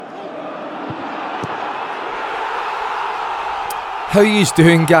How yous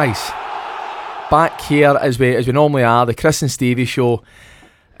doing, guys? Back here as we normally are, the Chris and Stevie show.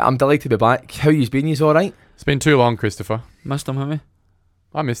 I'm delighted to be back. How yous been? Yous alright? It's been too long, Christopher. Missed him, haven't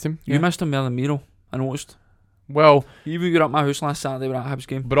I missed him. you? You missed him more than me, though. I noticed. Well, You were at my house last Saturday with that Hibs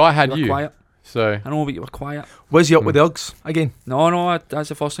game. but I had You you. were quiet. So I know, but you were quiet. Was you up with the Uggs again? No, that's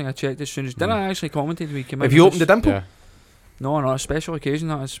the first thing I checked as soon as... Didn't I actually commentate when we came in? Have you opened the dimple? yeah, No, a special occasion.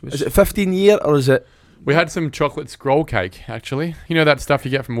 That Is it 15 year or is it? we had some chocolate scroll cake. Actually, you know that stuff you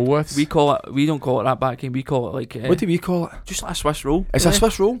get from Woolworths. We don't call it that back game. We call it like... What do we call it? just like a Swiss roll. It's a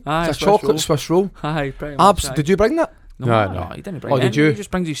Swiss roll. Aye, It's a Swiss chocolate roll. Swiss roll. Aye, pretty much. Abs, aye. did you bring that? No. He didn't bring Oh, it. did you? He just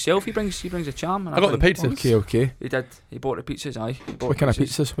brings himself. He brings a charm. And I got the bring- pizzas. Okay. He did. He bought the pizzas. Aye. He bought What kind of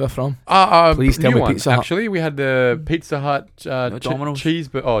pizzas. pizzas? Where from? Please tell me Pizza Hut. Actually, we had the Pizza Hut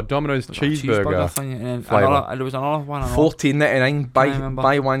Domino's. Domino's That cheeseburger. thing, and then flavour. there was another one. $14.99. I remember.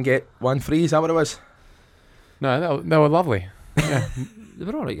 Buy one get one free. Is that what it was? No, they were lovely. Yeah, They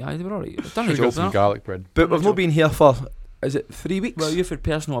were alright. Aye, they were alright. They've done the should got job. some Some garlic bread. But Done we've the not job. been here for. Is it 3 weeks? Well, you've had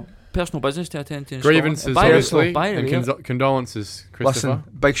personal business to attend to. in Grievances, Scotland. And obviously, by the and way, condolences, Christopher. Listen,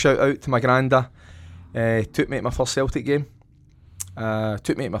 big shout out to my granda. Took me at my first Celtic game.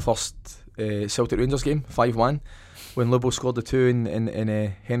 Took me at my first Celtic Rangers game, 5-1, when Lobo scored the 2 and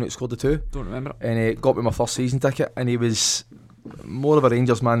Henrik scored the 2. don't remember. And got me my first season ticket. And he was more of a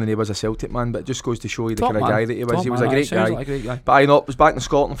Rangers man than he was a Celtic man. But it just goes to show you the Top kind of man. guy that he was. Top He was man, a aye, great sounds guy. like a great guy. But I was back in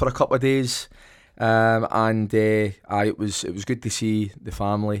Scotland for a couple of days. It was good to see the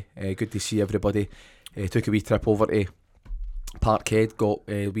family, good to see everybody. Took a wee trip over to Parkhead, got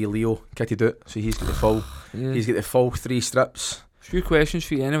wee Leo kitted out, so he's got the full. Yeah. He's got the full 3 strips. Few questions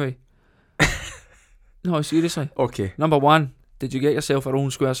for you anyway. No, seriously. Okay, Number one, did you get yourself a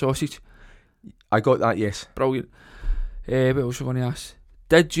round square sausage? I got that. Yes, Brilliant. What else was I going to ask?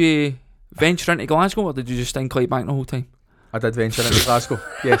 Did you venture into Glasgow or did you just stay in Clydebank the whole time? I did venture into Glasgow.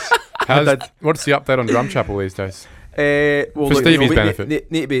 Yes, What's the update on Drumchapel these days? well, For look, Stevie's we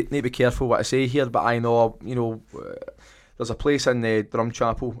benefit. need to be careful what I say here, but I know there's a place in the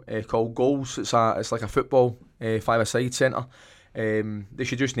Drumchapel called Goals. It's like a football 5-a-side centre. They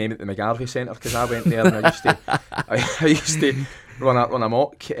should just name it the McGarvey Centre, because I went there and I used to run a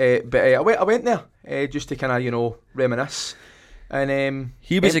mock. But I went there just to kind of reminisce. And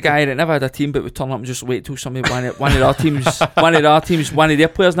He was a guy that never had a team but would turn up and just wait till somebody one of our teams one of their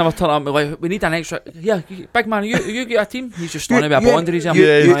players never turn up and be like, we need an extra big man, you get a team. He's just standing with a ball under his arm.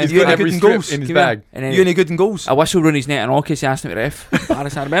 He's got any every good strip goals? in his Come here. bag. And then you any good in goals? a whistle run his net and all case he asked me to ref.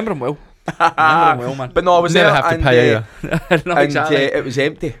 Embarrassing. I remember him well. Man. But no, I was Never there have to and, pay either. No, and exactly. it was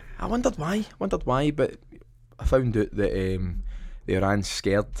empty. I wondered why, but I found out that the Iran's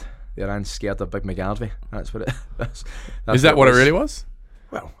scared. The Iran's scared of Big McGarvey. That's what it. That's Is that what it was. really was?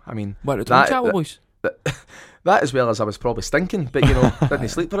 Well, I mean, What, the that- Drumchapel that- boys? that as well as I was probably stinking, but didn't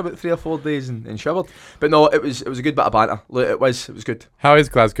sleep for about 3 or 4 days and shivered. But no, it was a good bit of banter. Look, it was good. How is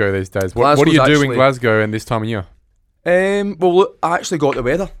Glasgow these days? What do Glasgow's you do in actually- Glasgow in this time of year? Well, look, I actually got the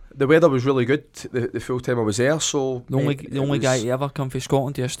weather. The weather was really good the full time I was there. So The only guy to ever come from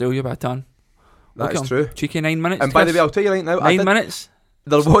Scotland to Australia by a ton. That Look is at him. true. Cheeky 9 minutes. And by the Chris. way, I'll tell you right now, 9 minutes.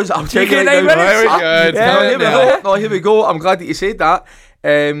 there was. I'll tell you Cheeky right 9 now. minutes. There we go. It's Yeah, coming here we now. go. No, here we go. I'm glad that you said that.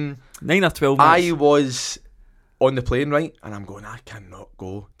 9 or 12 minutes. I was on the plane, right, and I'm going, I cannot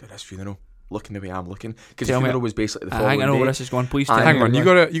go to this funeral looking the way I'm looking, because the Tell me. funeral was basically the I following think I know day. where this is going. Please Hang tell Hang me. on,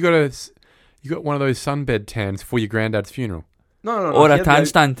 you got one of those sunbed tans for your granddad's funeral. No, Or a hear me tan out,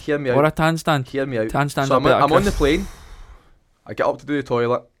 stand. Hear me Or out. a tan stand. Hear me out. Tan stand So up better, I'm on the Chris. plane. I get up to do the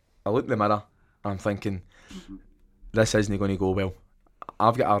toilet. I look in the mirror. I'm thinking, this isn't going to go well.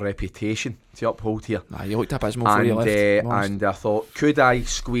 I've got a reputation to uphold here. Nah, you looked up as more for you And, left. and I thought, could I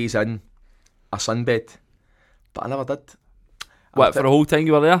squeeze in a sunbed? But I never did. What, for the whole time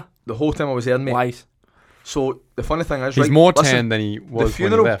you were there? The whole time I was there, mate. Lies. So the funny thing is, He's right, more listen, tan than he was when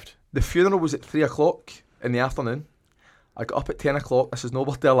funeral- he left. the funeral was at 3 o'clock in the afternoon. I got up at 10 o'clock. This is no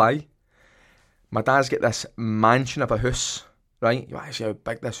word to a lie. My dad's got this mansion of a house, right? You want to see how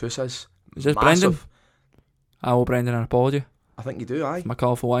big this house is? Is this Massive. Brendan? I owe Brendan an apology I think you do, aye. for my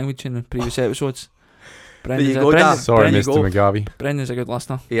colourful language in the previous episodes. There Brendan's you go, Dad. Sorry, There you Mr. go. McGarvey. Brendan's a good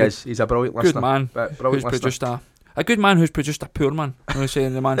listener. He is. He's a brilliant Good listener. man. But Who's brilliant listener. produced a good man who's produced a poor man. I'm going to say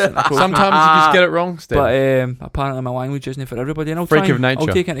in the man sitting across from me. Sometimes you just get it wrong, Steve. But apparently my language isn't for everybody, and I'll Freak try of and- nature. I'll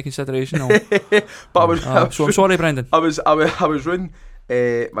take it into consideration. But I was, So I'm sorry, Brendan. I was round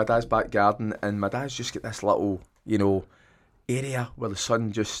my dad's back garden, and my dad's just got this little, area where the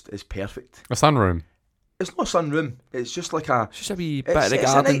sun just is perfect. A sunroom. It's not a sunroom. It's just like a. It's just a wee bit of the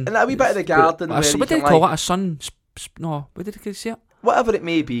it's garden. a wee bit of the garden. where What you did they can, call like, it? A sun? No, what did they say it? whatever it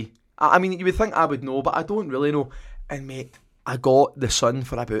may be. I mean, you would think I would know, but I don't really know. And mate, I got the sun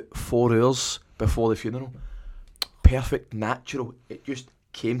for about 4 hours before the funeral. Perfect, natural. It just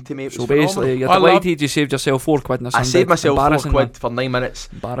came to me. It was So basically, you're delighted you saved yourself £4 in a sunbed. I saved myself £4 man. for 9 minutes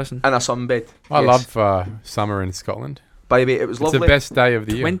Embarrassing. in a sunbed. I Yes. love summer in Scotland. By the way, it was It's lovely. the best day of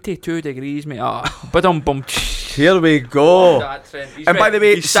the year. 22 degrees, mate. But bum. Here we go. And by the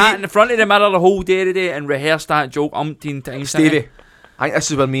way, he sat in the front of the mirror the whole day today and rehearsed that joke umpteen times. Stevie, I think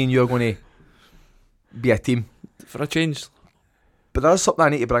this is where me and you are going to be a team. For a change. But there is something I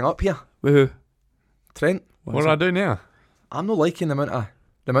need to bring up here. With who? Trent, What do I do now? I'm not liking the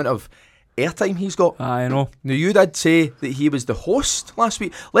amount of airtime he's got. I know. Now, you did say that he was the host last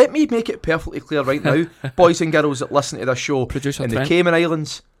week. Let me make it perfectly clear right now, boys and girls that listen to this show Producer in Trent. the Cayman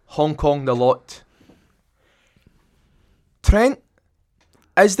Islands, Hong Kong, the lot. Trent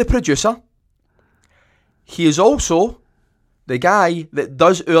is the producer. He is also the guy that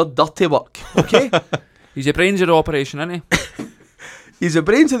does our dirty work, okay? He's the brains of the operation, isn't he? He's the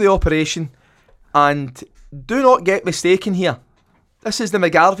brains of the operation, and do not get mistaken here. This is the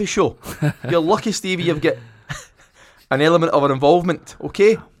McGarvey show. You're lucky, Stevie, you've got an element of an involvement,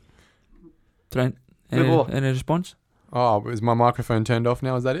 okay? Trent, Move over. any response? Oh, is my microphone turned off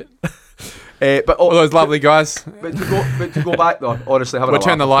now? Is that it? But All those lovely guys. But to go back though, honestly, having We'll a laugh.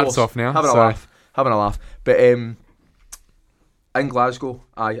 turn the of lights course. off now. Having a laugh. But in Glasgow,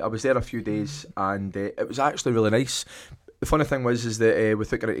 I was there a few days, and it was actually really nice. The funny thing was that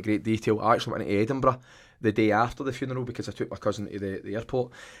without getting into great detail, I actually went to Edinburgh the day after the funeral because I took my cousin to the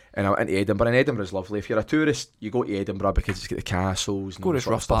airport, and I went into Edinburgh. And Edinburgh's lovely. If you're a tourist, you go to Edinburgh because it's got the castles and Go all to that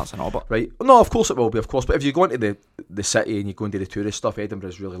sort of rough stuff. parts and all, but Right? No, of course it will be, of course. But if you go into the city and you go into the tourist stuff,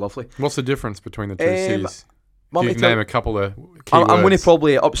 Edinburgh's really lovely. What's the difference between the two cities? Want You me can to name a couple of key I'm going to words.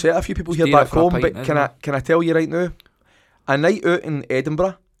 probably upset a few people here Steer back it for a home, pint, but isn't can I tell you right now, a night out in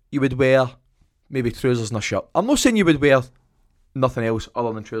Edinburgh, you would wear maybe trousers and a shirt. I'm not saying you would wear nothing else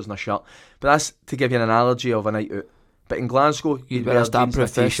other than trousers and a shirt, but that's to give you an analogy of a night out. But in Glasgow, you'd wear wear a jeans and a stab-proof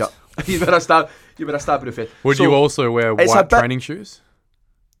vest. t-shirt. You'd wear a stab-proof vest. Would So, you also wear it's a white bit- training shoes?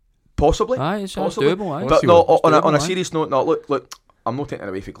 possibly? aye, it's Possibly. doable, aye. But But you no, would. on a doable, aye. serious note, no, look, I'm not taking it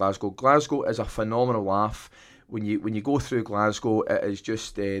away from Glasgow. Glasgow is a phenomenal laugh. When you go through Glasgow, it is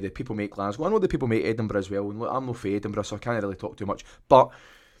just the people make Glasgow. I know the people make Edinburgh as well. And look, I'm not for Edinburgh, so I can't really talk too much. But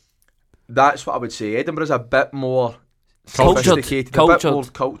that's what I would say. Edinburgh's a bit more Cultured. sophisticated, a bit more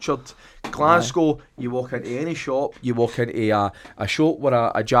cultured. Glasgow, you walk into any shop, you walk into a shop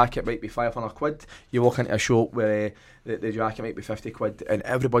where a jacket might be £500. You walk into a shop where the jacket might be £50, and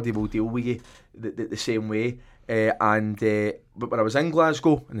everybody will deal with you the same way. But when I was in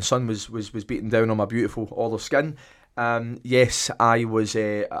Glasgow and the sun was beating down on my beautiful olive skin, yes, I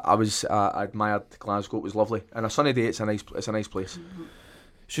admired Glasgow. It was lovely, and a sunny day. It's a nice place.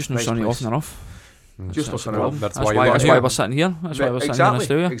 It's just no Nice sunny place. often enough. Just no That's sunny the enough. problem. That's That's why why, you're that's here. why we're sitting here. That's why we're sitting here in the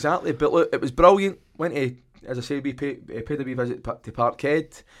studio. Exactly. But look, it was brilliant. Went to, as I say, we paid a wee visit to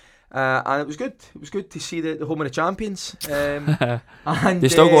Parkhead, and it was good. It was good to see the home of the champions. And They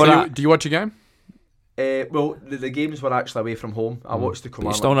still go So on do you watch a game? well, the games were actually away from home. I watched the But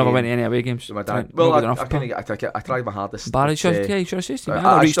Command. you still never went to any away games. with my Trent, dad. Well, not I good enough, couldn't get a ticket. I tried my hardest. Barry, but, should have said to me.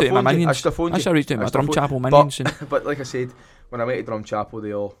 I I reached out to my phoned you. minions. I phoned I you. should have reached out to I my still Drum phoned- Chapel minions. And But like I said, when I went to Drum Chapel,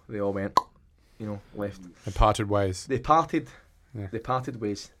 they all went, left. They parted ways. They parted. Yeah. They parted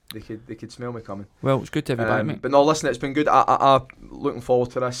ways. They could smell me coming. well, it's good to have you back, mate. But no, listen, it's been good. I'm looking forward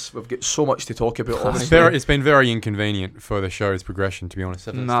to this. We've got so much to talk about. It's, Obviously. it's been very inconvenient for the show's progression, to be honest.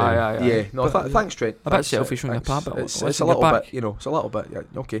 hasn't it, Nah, Stephen? Yeah, no, But thanks, Trent. a bit Thanks, selfish on your thanks. part, but it's let's a get little back. bit, it's a little bit,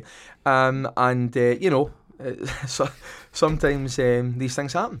 yeah, okay. So sometimes these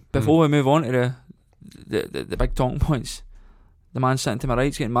things happen. Before we move on to the big talking points, the man sitting to my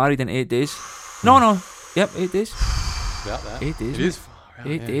right's getting married in 8 days. No, yep, 8 days. About that. 8 days. It mate. is far out,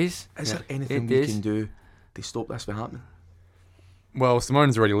 8 yeah. days. Is Yeah. there anything 8 we days. can do to stop this from happening? Well,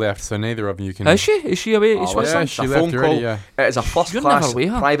 Simone's already left, so neither of you can. Is she? Is she away? Oh, Is well, she Yeah, It's she a left phone already, call. yeah. It is a first You're class never with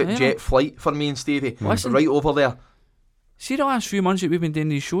her, private are you? jet flight for me and Stevie. Listen. Right over there. See the last few months that we've been doing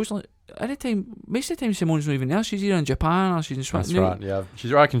these shows, like most of the time Simone's not even there. She's either in Japan or she's in That's Switzerland. right,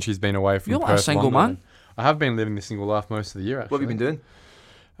 yeah. I reckon she's been away from You're Perth like a single longer man. than- I have been living the single life most of the year, actually. What have you been doing?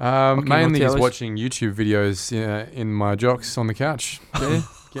 Fucking Mainly just hotels. watching YouTube videos in my jocks on the couch. Yeah.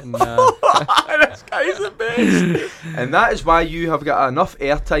 Getting This guy's the best. And that is why you have got enough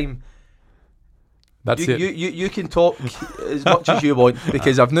airtime. that's You, it. you can talk as much as you want,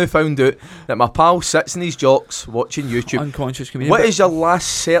 because I've now found out that my pal sits in his jocks watching YouTube. Unconscious comedian. What But is your last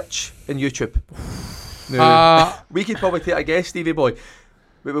search in YouTube? Now, we could probably take a guess, Stevie boy,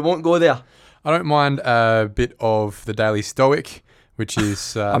 but we won't go there. I don't mind a bit of the Daily Stoic which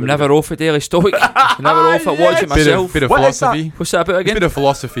is I'm never off a Daily Stoic. I'm never off. I watch it myself. Bit of What is philosophy. What's that about again? Bit of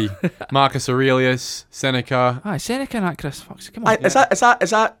philosophy. Marcus Aurelius, Seneca. Aye, Seneca and that, Chris. Fuck, come on. Is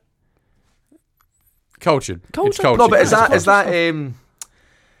that Cultured. It's Cultured? cultured. no? But is that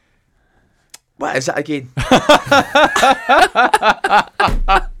what is it again?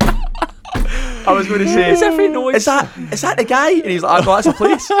 I was going to say, As if he knows. is that the guy? And he's like, oh, that's a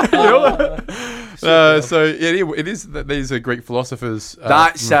place. You know? So it is that these are Greek philosophers.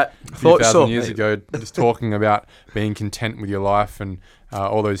 That's from it. A few Thought thousand so. years ago, just talking about being content with your life and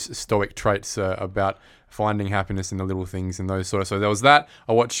all those Stoic traits about finding happiness in the little things and those sort of. So there was that.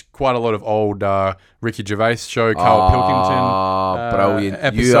 I watched quite a lot of old Ricky Gervais show, Carl Pilkington, brilliant.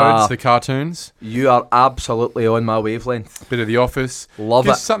 episodes, the cartoons. You are absolutely on my wavelength. Bit of The Office. Love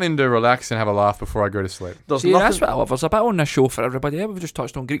Just it. something to relax and have a laugh before I go to sleep. There's See, nothing. that's what I love. There's a bit on this show for everybody. We've just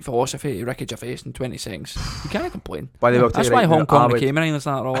touched on Greek philosophy, Ricky Gervais in 20 seconds. You can't complain. By the way, I'll tell That's you why right now, Hong Kong I and the would- Cayman Islands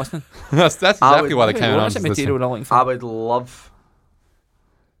are all listening. That's I exactly would- why the Hey, Cayman well, that's Islands the listen. material they're looking for. I would love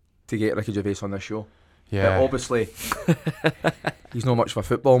to get Ricky Gervais on this show. Yeah. But obviously, he's not much of a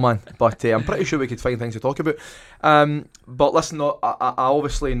football man, but I'm pretty sure we could find things to talk about. But listen, no, I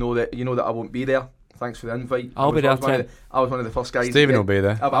obviously know that you know that I won't be there. Thanks for the invite. I'll be there, I was one of the first guys. Stephen that will be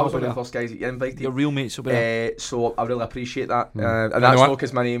there. I was one of the first guys that you invited. Your real mates will be there. So I really appreciate that. Mm. And that's one- not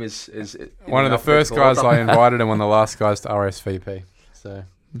because my name is One of the first guys I invited and one of the last guys to RSVP. So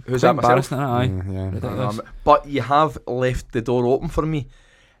Who's Quite that myself? embarrassing, aye. yeah. Ridiculous. But you have left the door open for me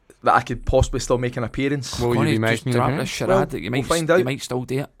that I could possibly still make an appearance. Will you Connie, be just making an drop appearance? this charade Well, that we'll find out. you might still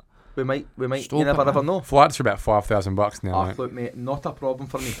do it. We might. Stop You never it, ever man. know. Flights are about $5,000 now. Oh, Mate. look, mate, not a problem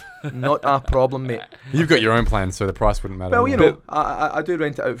for me. Not a problem, mate. You've got your own plans, so the price wouldn't matter. Well, you anyway. know, I do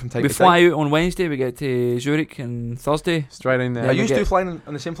rent it out from time We to fly time. out on Wednesday, we get to Zurich on Thursday. Straight in there. Are Yeah, you we two get- flying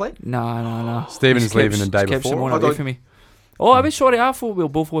on the same flight? Nah. Stephen's Just leaving keeps- the day just keeps before. someone Hold away on. from me. Oh, I was sorry. I thought we were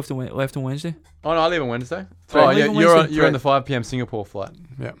both left on Wednesday. Oh no, I leave on Wednesday. Right, Oh leave yeah, on you're Wednesday. on the 5 p.m. Singapore flight.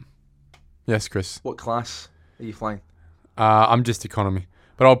 Yeah. Yes, Chris. What class are you flying? I'm just economy,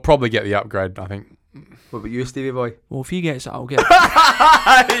 but I'll probably get the upgrade. I think. What about you, Stevie boy? Well, if he gets it, I'll get it.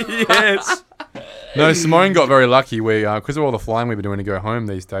 Yes. No, Simone got very lucky. We because of all the flying we've been doing to go home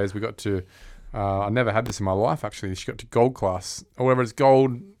these days, we got to. I never had this in my life actually. She got to gold class or whatever it's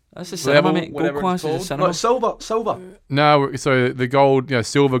gold. That's the cinema, Level, mate. Gold whatever it's class is the called. cinema. No, silver. No, so the gold,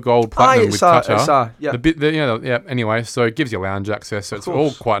 silver, gold, platinum with it's Qatar. yeah. The bit, yeah. Anyway, so it gives you lounge access, so Of it's all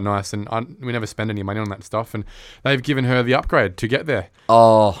course. quite nice, and we never spend any money on that stuff. And they've given her the upgrade to get there.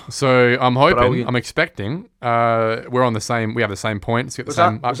 Oh, So I'm hoping, Brilliant. I'm expecting. We're on the same. We have the same points, get the was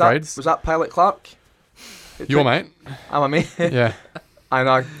same that upgrades. was that Pilot Clark? Your mate, I'm a mate. yeah. And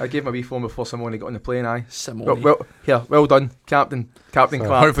I gave my wee phone before Simone got on the plane. Simone. Well done, Captain So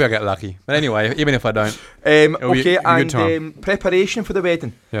Clark. hopefully I get lucky. But anyway, even if I don't, it'll be Okay, a good time. and preparation for the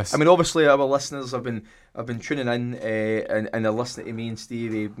wedding. yes. I mean, obviously, our listeners have been tuning in and they're listening to me and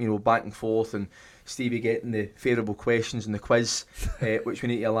Stevie, back and forth, and Stevie getting the favourable questions in the quiz, which we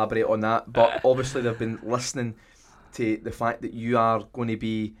need to elaborate on that. But obviously, they've been listening to the fact that you are going to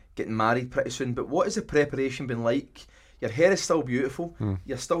be getting married pretty soon. But what has the preparation been like? Your hair is still beautiful.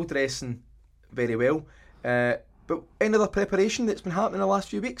 You're still dressing very well. But any other preparation that's been happening in the last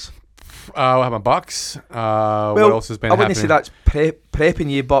few weeks? I'll have my bucks. What else has been I happening? wouldn't say that's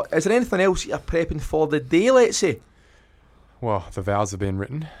prepping you, but is there anything else you're prepping for the day, let's say? Well, the vows have been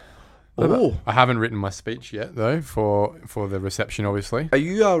written. Oh. I haven't written my speech yet, though, for the reception, obviously. Are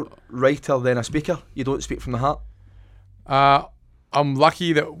you a writer then a speaker? You don't speak from the heart? I'm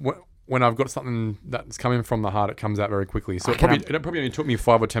lucky that when I've got something that's coming from the heart, it comes out very quickly. So it probably only took me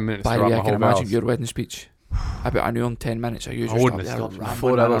 5 or 10 minutes By to the way, write I my can whole imagine vows. your wedding speech. I knew in 10 minutes. I usually wouldn't start have there stopped. rambling,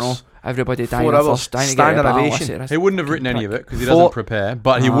 4 I don't hours. know. Everybody dying 4 the hours. first, dying to get Standing a battle. ovation. That's He wouldn't have written any of it because he Four- doesn't prepare,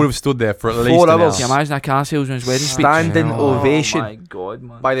 but he would have stood there for at least 4 an hours. Can you imagine a car salesman's wedding speech? Standing ovation. Oh my god,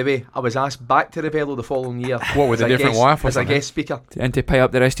 man. By the way, I was asked back to Rebello the following year. What, with as a different guest- wife or as a something? guest speaker. And to pay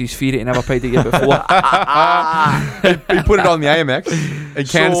up the rest of his fee that he never paid the year before. He put it on the AMX and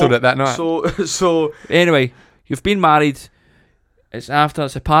cancelled it that night. So Anyway, you've been married. It's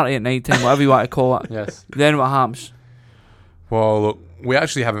a party at night time, whatever you want to call it. Yes. Then what happens? Well, look, we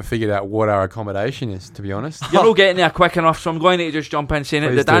actually haven't figured out what our accommodation is, to be honest. You're not getting there quick enough, so I'm going to just jump in saying it.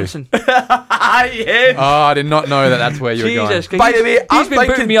 Please The do. dancing. yeah. Oh, I did not know that's where you were going. Jesus, By the way, he's I'm been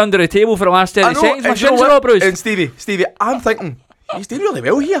putting thinking- me under the table for the last 30 seconds. My and you know shins are what? all bruised. And Stevie, I'm thinking he's doing really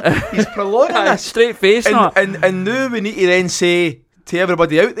well here. He's prolonging this. Straight face, not. And now we need to then say to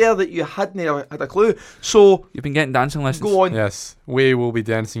everybody out there that you hadn't had a clue. So You've been getting dancing lessons. go on. Yes, we will be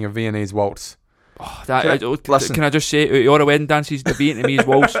dancing a Viennese waltz. Oh, Listen. can I just say, out of all the wedding dances, the Vietnamese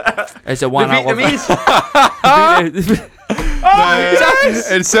waltz is the one I love. Vietnamese.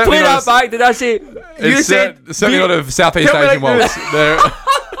 It's certainly Play not that back. Did I say? It's certainly not a Southeast Can we Asian like waltz.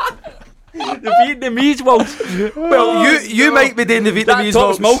 The Vietnamese waltz. Well, you might be doing the That Vietnamese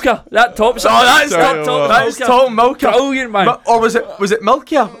top's waltz. Milka. That top's. Oh, that's Sorry, Top's Tom Milker. Brilliant, man. Or was it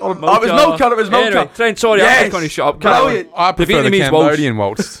Milkia? Or, oh, it was Milker. It was Milker. Anyway, Trent, sorry, I'm just going to shut up. Carry on. Brilliant. I prefer the Vietnamese waltz. Cambodian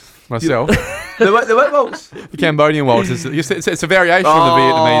waltz myself. The what waltz? The Cambodian waltz is it's a variation of the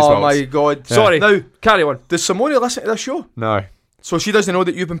Vietnamese waltz. Oh my God! Yeah. Sorry. Now, Carry on. does Simone listen to this show? No. So she doesn't know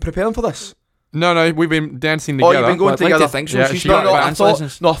that you've been preparing for this. No, we've been dancing Oh, together. you've been going I'd like together. to think so. Yeah, She's she got got dance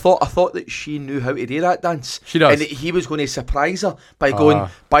lessons. I thought that she knew how to do that dance. She does. And that he was going to surprise her by going,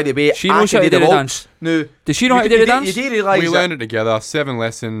 by the way, She knows how to do the dance. No. Does she know how to do the dance? You do realise We that learned it together, 7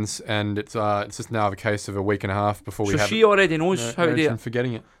 lessons, and it's just now a case of a week and a half before we So have she it. already knows how to do I'm it.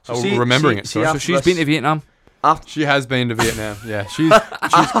 forgetting it. So Or see- remembering see- it. see Sorry. So after she's this- been to Vietnam. She has been to Vietnam. Yeah, she's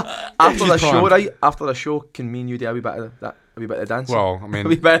after she's the show, primed. right? After the show, can me and you do a wee bit of that? A wee bit of dancing? well. I a wee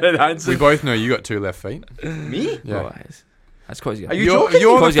mean, bit of we dancing. both know you got 2 left feet. Me? Yeah. Oh, that's because Are you You're joking?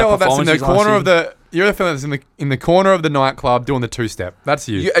 the Because your fella that's in the performances last corner of season. the. You're the fella that's in the corner of the nightclub doing the 2-step. That's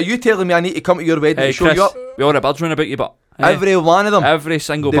you. Are you telling me I need to come to your wedding Hey, to show Chris, you up? we all the birds round about you, but hey, Every one of them. every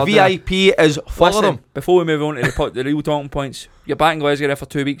single The bird there. VIP is full of Listen, them. before we move on to the real talking points, you're back in Glasgow there for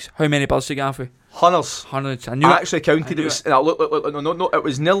 2 weeks. How many birds did you get off with? Hunters. Hundreds. I knew I it. actually counted. I It knew was no. It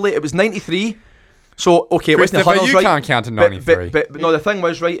was nearly. It was 93. So okay, it wasn't the Christopher, hunters, you right? can't count to But- 93. But no, the thing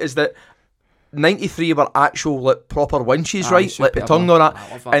was right is that 93 were actual like proper winches, Aye, right? Like the superb, tongue and all that.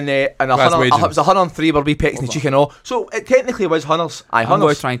 I love that. And a Glaswegians. it was 103 were wee pecks and the cheek and all. So it technically was hunters. Aye, I'm going to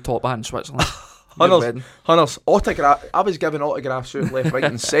hunters. try and top that in Switzerland. Your Hunters. wedding. Hunters. Autograph. I was giving autographs out left, right,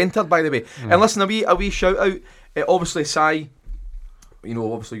 and centre. By the way. And listen, a wee shout out. Obviously, Si. You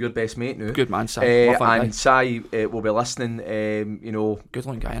know, obviously your best mate now. Good man, Sam. Love that guy. And Si will be listening. You know, Good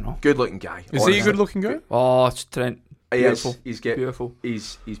looking guy, you know. good looking guy. Is he a good looking guy? Oh, it's Trent. Beautiful. He's Beautiful.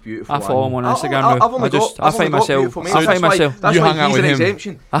 He's beautiful. I follow him on Instagram I've now. only got- I I've only find got myself. beautiful mates. I find That's why- myself. That's You why hung out he's with an him.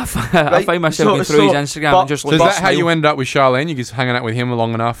 exemption. I find myself going through his Instagram and just So like. is that how you end up with Charlene? You just hanging out with him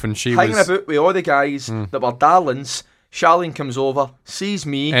long enough, and she Hanging was about with all the guys that were darlings. Charlene comes over, sees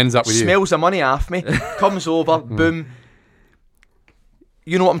me, Ends up with you. smells the money off me, comes over, boom.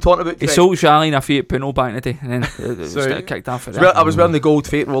 You know what I'm talking about? He Trent? sold Charlene a Fiat Punto back in the day, and then it So- started kicked off at I that. was wearing the gold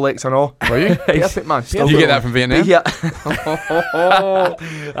Fate Rolex and all. Were you? Perfect, man. Did you get that from Vietnam? Yeah. That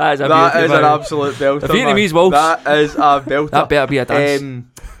is a That beauty, is man. an absolute belter. The Vietnamese waltz. That is a belter. That better be a dance.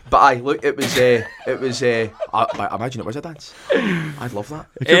 But aye, look, it was. I imagine it was a dance. I'd love that.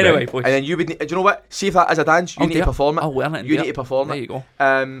 Anyway, boys. And then you would. Do you know what? See if that is a dance. You I'll need do to it. perform it. I'll learn it and You do need it. to perform There it. you go.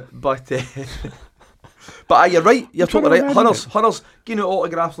 But aye, you're right. You're totally right. trying to Hunters, giving out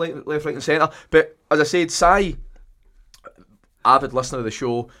autographs left, right, and centre. But as I said, Si, avid listener of the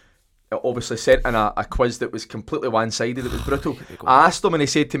show, obviously sent in a quiz that was completely one-sided. It was brutal. I asked him and he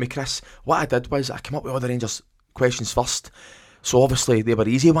said to me, Chris, what I did was I came up with all the Rangers questions first. So obviously they were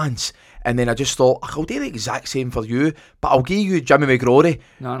easy ones. And then I just thought, I'll do the exact same for you, but I'll give you Jimmy McGrory,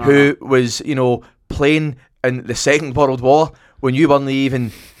 who was, you know, playing in the Second World War when you weren't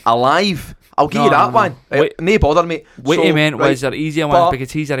even alive. I'll give you that one. No bother, mate. What So, he meant right, was they're easier but- ones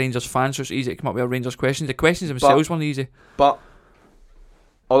because he's a Rangers fan, so it's easy to come up with Rangers questions. The questions themselves weren't easy. But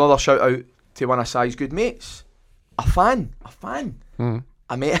another shout out to one of Si's good mates. A fan.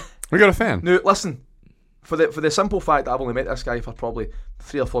 I met. We got a fan. Now listen, for the simple fact that I've only met this guy for probably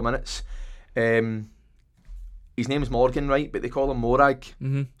 3 or 4 minutes. His name's Morgan, right? But they call him Morag.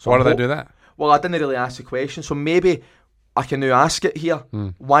 Mm-hmm. So Why I'm do they do that? Well, I didn't really ask the question, so maybe I can now ask it here.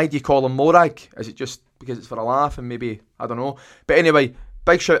 Why do you call him Morag? Is it just because it's for a laugh and maybe, I don't know. But anyway,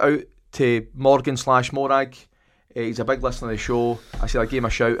 big shout out to Morgan/Morag. He's a big listener of the show. I said I gave him a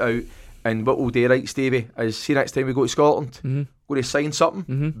shout out. And what we'll do, right, Stevie, is see next time we go to Scotland, go to sign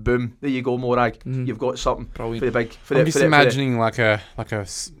something, boom, there you go, Morag. You've got something. Brilliant. For the big. I'm just imagining like a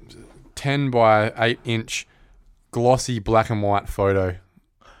 10 by 8 inch glossy black and white photo.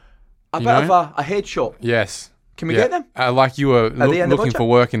 A You bit know? of a headshot. Yes. Can we get them? Like you were they in the looking budget? for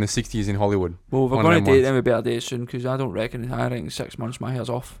work in the 60s in Hollywood. Well, if we're One going of to them date ones. them, we better date soon because I reckon 6 months my hair's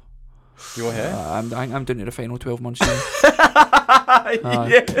off. Your hair? I'm down to the final 12 months soon.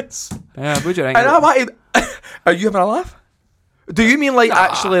 Yes. Yeah, what do you think? And I wanted. Are you having a laugh? Do you mean like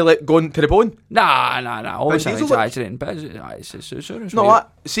actually like going to the bone? Nah. Obviously, I'm Diesel look- exaggerating, but it's No,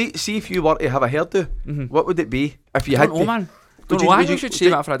 what? See if you were to have a hairdo, what would it be if you I had don't know, to? man. Would Don't you- know why would we you- should do save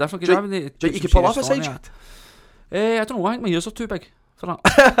you- that for a different. do Because you- I haven't. Do you could pull off a side shot? I don't know. I think my ears are too big for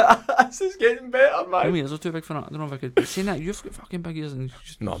that. This is getting better, My man. ears are too big for that. I don't know if I could. But saying that, you've got fucking big ears and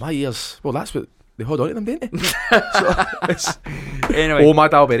just. No, my ears. Well, that's what they hold on to them, don't they? So it's, Anyway. oh,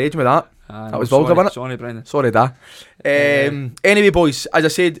 mad, I'll be raging with that. That was vulgar, wasn't it? Sorry, Brendan. Sorry, da. Anyway, boys, as I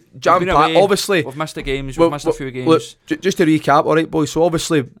said, jam-packed, obviously. We've missed the games, we've missed a few games. Look, just to recap, alright, boys, so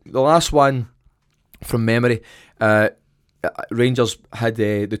obviously, the last one, from memory, Rangers had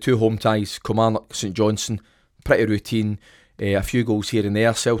the 2 home ties, Kilmarnock, St Johnstone, pretty routine, a few goals here and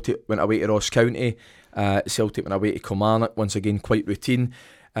there. Celtic went away to Ross County, Celtic went away to Kilmarnock, once again quite routine.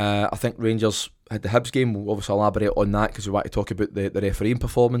 I think Rangers had the Hibs game. We'll obviously elaborate on that because we want to talk about the refereeing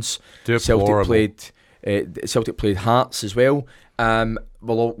performance. Deplorable. Celtic played Hearts as well.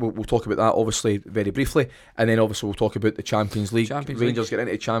 We'll talk about that obviously very briefly, and then obviously we'll talk about the Champions League. Rangers getting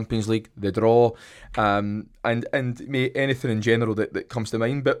into Champions League, the draw, and anything in general that comes to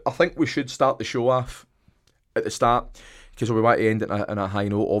mind. But I think we should start the show off at the start, because we want to end it on a high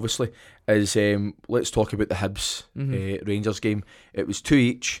note, obviously, is let's talk about the Hibs Rangers game. It was 2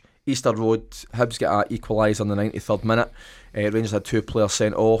 each. Easter Road, Hibs get an equaliser in the 93rd minute. Rangers had 2 players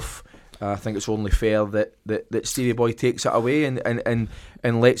sent off. I think it's only fair that Stevie Boy takes it away and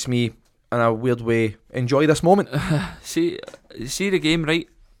lets me, in a weird way, enjoy this moment. See the game, right?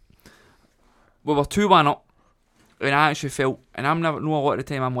 We were 2-1 up, and I actually felt, and I'm never know a lot of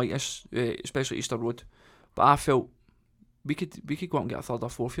the time I'm like this, especially Easter Road, but I felt we could go out and get a third or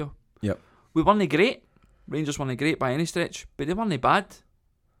fourth here. Yep. We weren't great. Rangers weren't great by any stretch, but they weren't bad.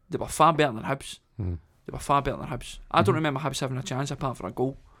 They were far better than Hibs. They were far better than Hibs. I don't remember Hibs having a chance apart from a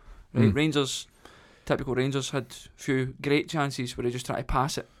goal. Right? Rangers, typical Rangers, had a few great chances where they just try to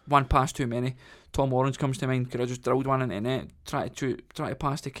pass it. One pass too many. Tom Orange comes to mind. Could have just drilled one into the net. Try to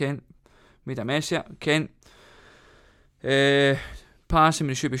pass to Kent. Made a mess of it. Kent pass him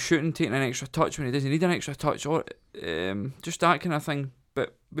when he should be shooting, taking an extra touch when he doesn't need an extra touch, or just that kind of thing.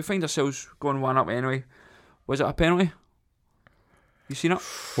 But we find ourselves going 1 up anyway. Was it a penalty? You seen it?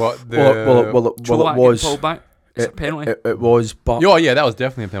 What? Well, it was. Pulled back. It's a penalty. It was, but Oh yeah, that was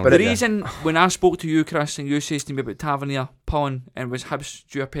definitely a penalty. But the reason when I spoke to you, Chris, and you says to me about Tavernier pulling and was Hibs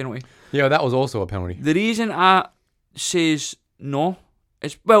due a penalty, yeah, that was also a penalty. the reason I says no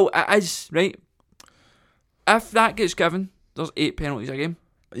is, well, it is, right? If that gets given, there's 8 penalties a game,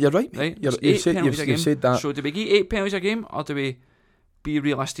 you're right. right? You've There's 8 penalties a game. said that. So do we get 8 penalties a game, or do we be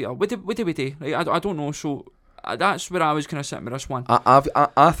realistic? Or what do we do? Right? I don't know. So that's where I was kind of sitting with this one. I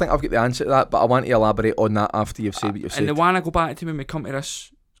think I've got the answer to that, but I want to elaborate on that after you've said what you've said. And the one I go back to when we come to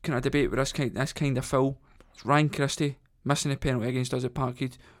this kind of debate with this kind of foul, it's Ryan Christie missing a penalty against us at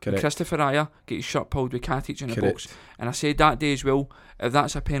Parkhead. Correct. Christopher Raya get his shirt pulled with Katic in the Correct. box. And I said that day as well, if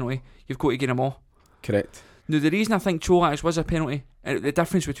that's a penalty, you've got to get them all. Correct. Now the reason I think Cholak was a penalty, and the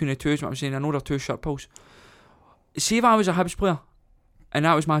difference between the two is what I'm saying, I know they're 2 shirt pulls. See if I was a Hibs player, and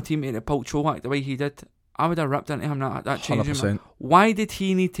that was my teammate that pulled Cholak the way he did, I would have ripped into him that changing room. 100%. Why did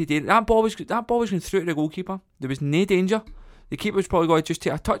he need to do that? That ball was going through to the goalkeeper. There was no danger. The keeper was probably going to just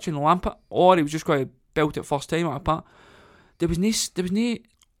take a touch and lamp it, or he was just going to belt it first time at a part. There was no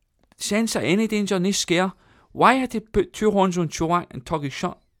sense of any danger, no scare. Why had to put 2 hands on Cholak and tug his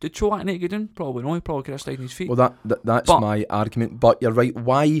shirt? Did Cholak need to get in? Probably no. He probably could have stayed on his feet. Well, that's my argument. But you're right.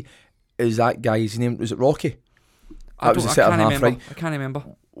 Why is that guy's name? Was it Rocky? That was the centre half, right? I can't remember.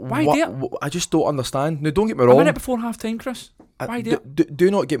 Why do it? I just don't understand. Now, don't get me A wrong. minute before half time, Chris. Why do it?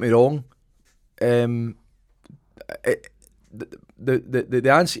 Do not get me wrong. The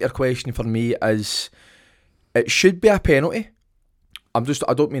answer to your question for me is it should be a penalty. I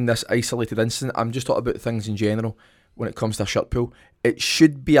don't mean this isolated incident. I'm just talking about things in general when it comes to a shirt pull. It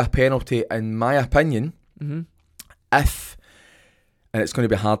should be a penalty, in my opinion, if, and it's going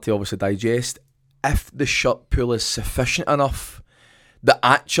to be hard to obviously digest, if the shirt pull is sufficient enough that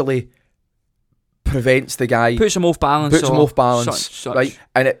actually prevents the guy, Puts him off balance. Such. right?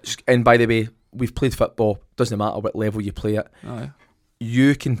 And by the way, we've played football. Doesn't matter what level you play at. Aye.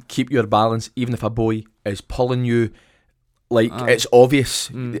 You can keep your balance even if a boy is pulling you. Like, it's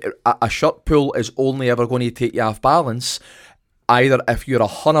obvious. A shirt pull is only ever going to take you off balance either if you're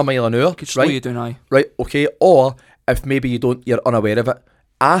 100 mile an hour, Could slow right? you down, aye. Right, okay, or if maybe you're unaware of it.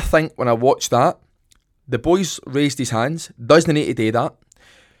 I think when I watched that, the boy's raised his hands, doesn't need to do that.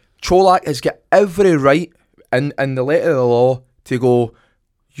 Cholak has got every right in the letter of the law to go,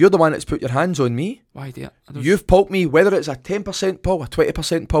 you're the one that's put your hands on me. Why do it? You've poked me, whether it's a 10% pull, a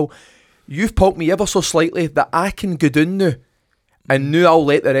 20% pull, you've poked me ever so slightly that I can go down now. And now I'll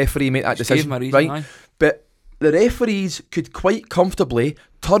let the referee make that decision. My reason, right? aye. But the referees could quite comfortably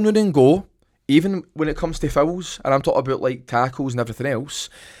turn around and go, even when it comes to fouls, and I'm talking about like tackles and everything else,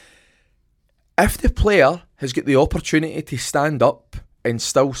 if the player has got the opportunity to stand up and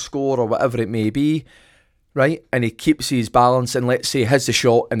still score or whatever it may be, right, and he keeps his balance and let's say hits the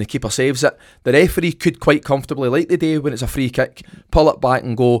shot and the keeper saves it, the referee could quite comfortably, like the day when it's a free kick, pull it back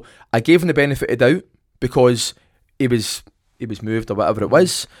and go, I gave him the benefit of doubt because he was moved or whatever it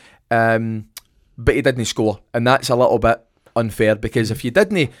was, but he didn't score, and that's a little bit unfair, because if you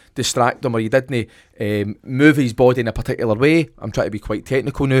didn't distract him or you didn't move his body in a particular way, I'm trying to be quite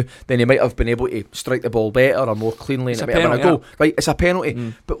technical now, then he might have been able to strike the ball better or more cleanly and it might have been a goal. Right, it's a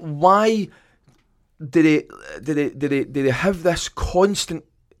penalty. But why did they have this constant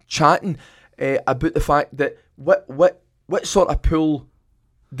chatting about the fact that what sort of pool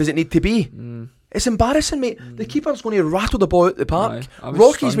does it need to be? It's embarrassing, mate. The keeper's going to rattle the ball out the park.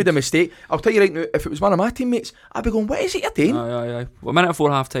 Rocky's made a mistake. I'll tell you right now, if it was one of my teammates, I'd be going, what is it you're doing? Well, a minute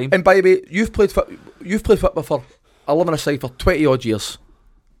before half time. And by the way, you've played football for 11 aside for 20 odd years.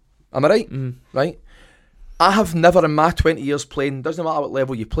 Am I right? Right? I have never in my 20 years playing, doesn't matter what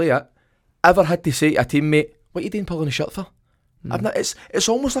level you play at, ever had to say to a teammate, what are you doing pulling the shirt for? I've not, it's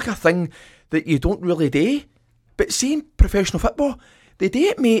almost like a thing that you don't really do. But seeing professional football, they do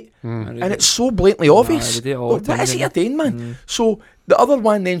it, mate, and it's so blatantly obvious. Look, what is it you're doing, man? So the other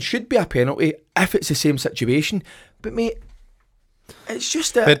one then should be a penalty if it's the same situation. But mate, it's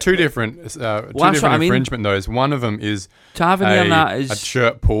just they're two different infringement those. One of them is a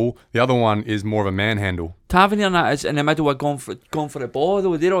shirt pull. The other one is more of a manhandle. Tavernier and that is in the middle of going for the ball,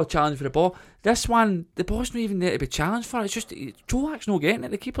 though. They're all challenging for the ball. This one, the ball's not even there to be challenged for. It's just Jolak's not getting it.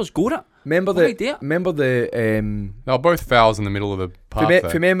 The keeper's got it. Remember the they were both fouls in the middle of the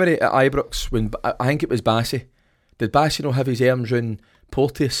path. For memory at Ibrox, when I think it was Bassey. Did Bassey not have his arms round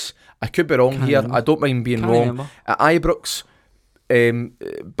Porteous? I could be wrong here. I don't mind being wrong. Remember. At Ibrox,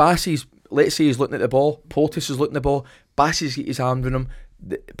 Bassey's, let's say he's looking at the ball, Porteous is looking at the ball, Bassey's got his arm around him,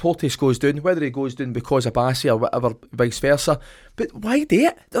 Porteous goes down, whether he goes down because of Bassey or whatever, vice versa. But why do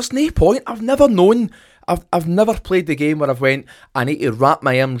it? There's no point. I've never played the game where I've went, I need to wrap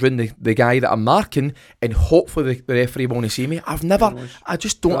my arms around the guy that I'm marking and hopefully the referee won't see me. I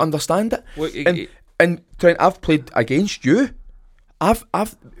just don't understand it. Well, and Trent, I've played against you.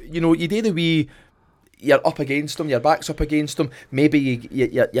 You do the wee, you're up against them, your back's up against them, maybe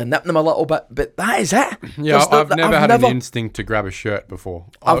you're nipping them a little bit, but that is it. Yeah, I've never had an instinct to grab a shirt before.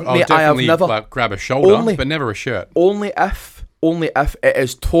 I'll definitely grab a shoulder, but never a shirt. Only if it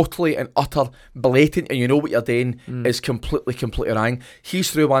is totally and utter blatant and you know what you're doing is completely wrong.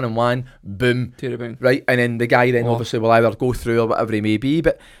 He's through 1-on-1, boom, right, and then the guy then obviously will either go through or whatever he may be,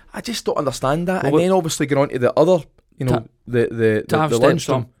 but I just don't understand that. And then obviously going on to the other, the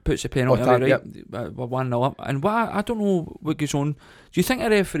lunchtime puts a penalty away, right? We're 1-0 up, and I don't know what goes on. Do you think a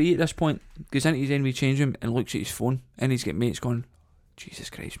referee at this point goes into his enemy change room and looks at his phone and he's got mates going, Jesus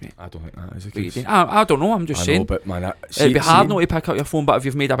Christ, mate? I don't think that is the case. I don't know. I'm just saying. But man, it'd be hard not to pick up your phone, but if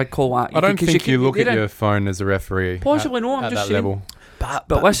you've made a big call, I don't think you look at your phone as a referee. Possibly no. I'm just saying. Level.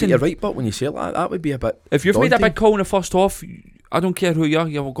 But listen, you're right. But when you say it like that would be a bit. If you've daunting. made a big call in the first half, I don't care who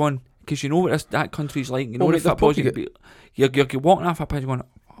you're going, because you know what that country's like. You know what football's going to be. You're walking off a pitch going,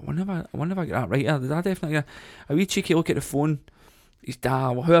 I wonder if I get that right. Did I definitely get a wee cheeky look at the phone? His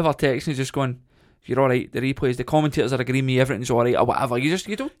dad, whoever texting is just going, you're alright. The replays, the commentators are agreeing with me, everything's alright or whatever. You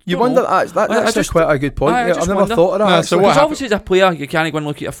don't. You wonder that's quite a good point. I've never thought of that. No, so what obviously as a player, you can't go and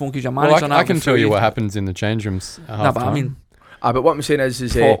look at your phone because you're managing. I can tell you what happens in the change rooms. But I mean, but what I'm saying is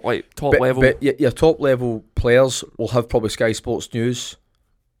top level. But your top level players will have probably Sky Sports News.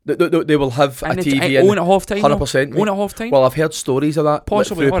 They will have a TV in at half time. 100%. Own at half time. Well, I've heard stories of that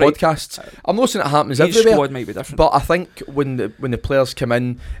possibly through podcasts. I'm not saying it happens everywhere. Squad might be different. But I think when the players come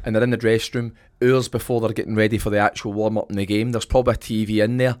in and they're in the dressing room hours before they're getting ready for the actual warm up in the game, there's probably a TV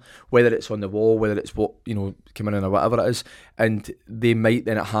in there, whether it's on the wall, whether it's coming in or whatever it is, and they might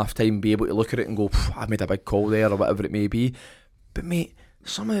then at half time be able to look at it and go, I've made a big call there or whatever it may be. But mate,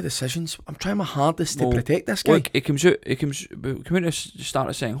 some of the decisions, I'm trying my hardest to protect this guy. Look, it comes out to start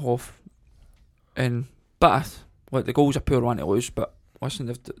at second half, and the goal's a poor one to lose, but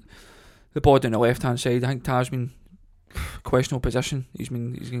listen, the ball down the left hand side, I think Taz been questionable position. He's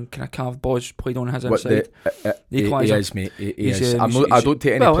been kind of carved balls played on his inside. He is, mate. He is. I don't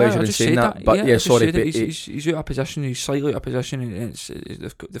take any pleasure in saying that, but he's out of position. He's slightly out of position, and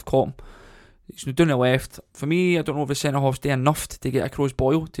they've caught him. He's down the left. For me, I don't know if the centre half's doing enough to get across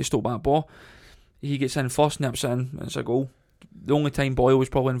Boyle to stop that ball. He gets in first, nips in, and it's a goal. The only time Boyle was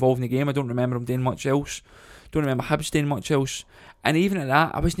probably involved in the game, I don't remember him doing much else. Don't remember Hibs doing much else. And even at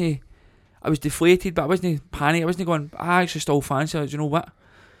that, I was deflated, but I wasn't panicked. I wasn't going, I actually still fancy it. You know what?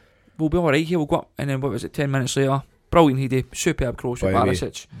 We'll be alright here, we'll go up. And then, 10 minutes later? Brilliant header, superb cross with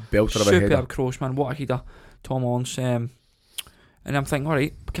Barisic. Superb cross, man. What a header. Tom Lawrence. And I'm thinking,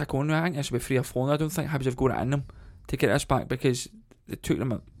 alright, kick on. I think this will be 3 or 4. I don't think Hibs have got it in them to get this back, because it took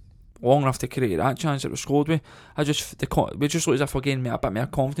them long enough to create that chance that was scored with. We just looked as if we're getting a bit more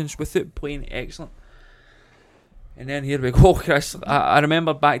confidence without playing excellent. And then here we go, Chris. I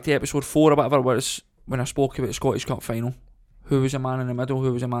remember back to episode 4 or whatever it was, when I spoke about the Scottish Cup final. Who was the man in the middle?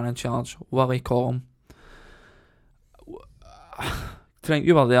 Who was the man in charge? Willie Collum. Trent,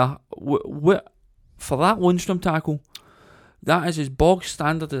 you were there. For that Lundstrom tackle, that is as bog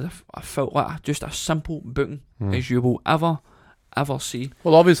standard as I felt like just a simple booking as you will ever see.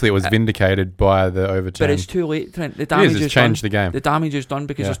 Well, obviously it was vindicated by the overturn. But it's too late, Trent. The damage is changed done. the game. The damage is done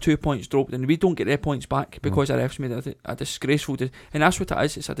because there's 2 points dropped, and we don't get their points back because the refs made a disgraceful and that's what it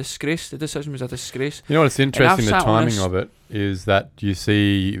is. It's a disgrace. The decision was a disgrace. You know what's interesting, the timing of it, is that you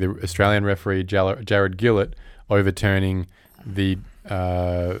see the Australian referee Jared Gillett overturning the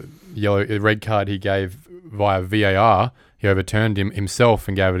red card he gave via VAR. He overturned himself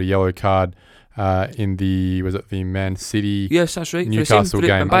and gave it a yellow card in the Man City yes, that's right. Newcastle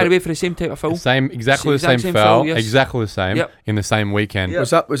game. And by the way, for the same type of foul. Exactly the same foul, yes. exactly the same in the same weekend.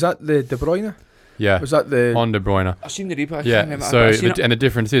 Yep. Was that the De Bruyne? Yeah. Was that the on De Bruyne? I've seen the replay. Yeah. And the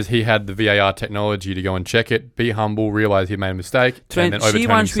difference is he had the VAR technology to go and check it, be humble, realise he made a mistake, Trent, and then overturn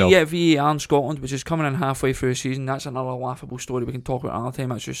once himself. we get VAR in Scotland, which is coming in halfway through the season, that's another laughable story we can talk about another time.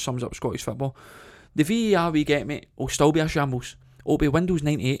 That just sums up Scottish football. The VAR we get, mate, will still be a shambles. It'll be Windows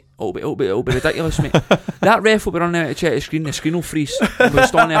 98. It'll be ridiculous, mate. That ref will be running out to check the screen will freeze. We'll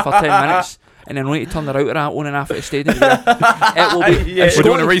stand there for 10 minutes, and then we'll need to turn the router on and off at the stadium. It will be. We're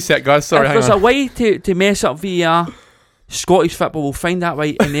doing a reset, guys. Sorry, if there's a way to mess up VAR, Scottish football will find that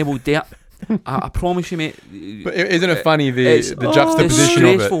way and they will do it. I promise you, mate. But isn't it funny the juxtaposition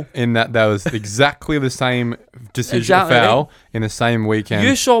of it, in that was exactly the same decision foul in the same weekend.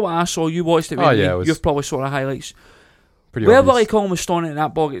 You saw what I saw. You watched it. You've probably saw the highlights. Where Willie Collum was standing and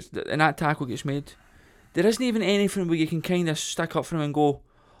that ball and that tackle gets made, there isn't even anything where you can kind of stick up for him and go,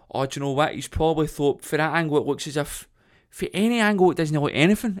 oh, do you know what? He's probably thought, for that angle it looks as if, for any angle it doesn't look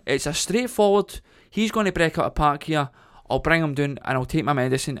anything. It's a straightforward, he's going to break out a park here, I'll bring him down and I'll take my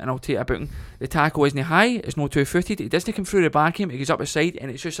medicine and I'll take a booking. The tackle isn't high, it's not 2-footed, he doesn't come through the back of him, he goes up the side, and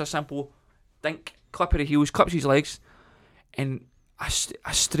it's just a simple dink, clip of the heels, clips his legs, and a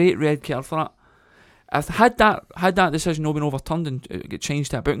straight red card for that. If had that decision not been overturned and get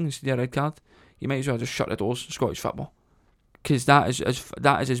changed to a booking instead of a red card, you might as well just shut the doors to Scottish football, because that is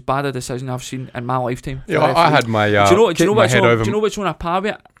as bad a decision I've seen in my lifetime. Yeah, I had my do you know which one I par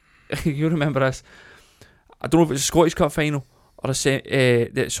with? You remember this? I don't know if it's a Scottish Cup final or a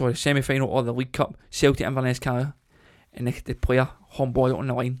semi-final or the League Cup. Celtic Inverness Calais, and they play a handball on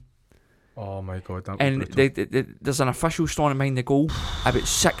the line. Oh my God! And there's an official standing behind the goal, about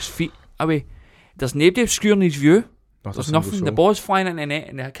 6 feet away. There's nobody obscuring his view. There's nothing. Soul. The ball's flying into the net,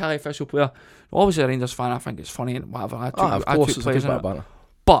 and the Calais official player, obviously a Rangers fan, I think it's funny and whatever. I took players in it.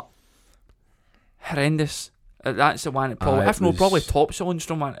 But horrendous. That's the one that probably, probably tops the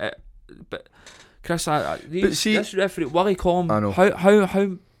Lundstrom one. But Chris, this referee Willie Collum,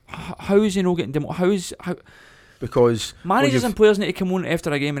 how is he not getting demoted? Because managers and players need to come on after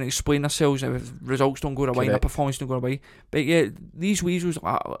a game and explain themselves if results don't go away, their performance don't go away. But yeah, these weasels,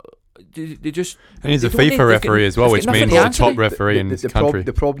 they just. And he's a FIFA referee as well, which means he's the top referee in this country.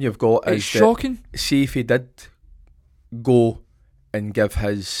 The problem you've got is shocking. See if he did go and give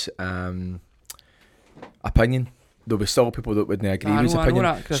his opinion, there'll be still people that wouldn't agree with his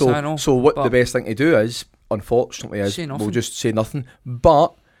opinion. So what the best thing to do is, unfortunately, is we'll just say nothing.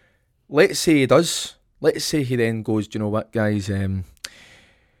 But let's say he does. Let's say he then goes, do you know what, guys?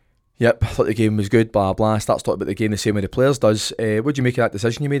 Yep, I thought the game was good, blah, blah. Starts talking about the game the same way the players does. What do you make of that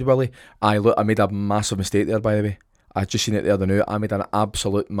decision you made, Willie? I made a massive mistake there, by the way. I just seen it the other night. I made an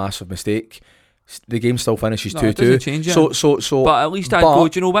absolute massive mistake. The game still finishes 2-2. So, but at least I'd go,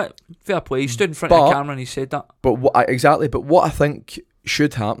 do you know what? Fair play. He stood in front of the camera and he said that. But what I think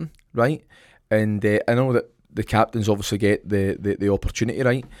should happen, right? And I know that the captains obviously get the opportunity,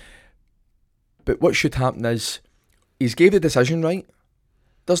 right? But what should happen is, he's gave the decision, right?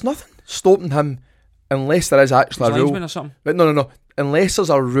 There's nothing stopping him unless there is actually a rule. Or something. But no. Unless there's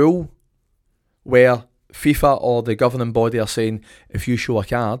a rule where FIFA or the governing body are saying, if you show a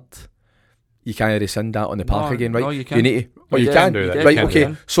card, you can't rescind that on the park again, right? No, you can. You need to. You can do that. Right,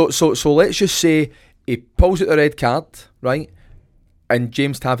 okay. So let's just say he pulls out the red card, right? And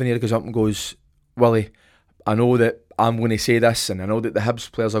James Tavernier goes up and goes, Willie, I know that I'm going to say this, and I know that the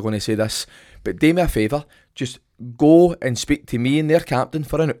Hibs players are going to say this, but do me a favour, just go and speak to me and their captain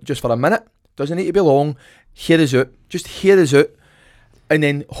for a minute. Doesn't need to be long. Hear us out. Just hear us out. And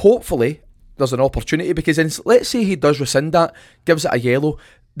then hopefully there's an opportunity, because let's say he does rescind that, gives it a yellow,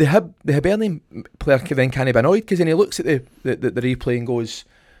 the Hibernian player then can't be annoyed, because then he looks at the replay and goes,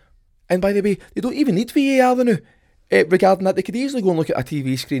 and by the way, they don't even need VAR now. Regarding that, they could easily go and look at a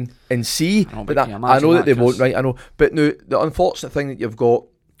TV screen and see. I know that they won't, right? I know, but now the unfortunate thing that you've got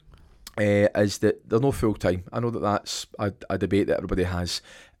is that they're no full time. I know that that's a debate that everybody has.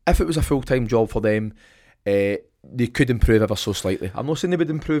 If it was a full time job for them, they could improve ever so slightly. I'm not saying they would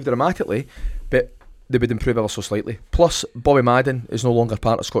improve dramatically, but they would improve ever so slightly. Plus, Bobby Madden is no longer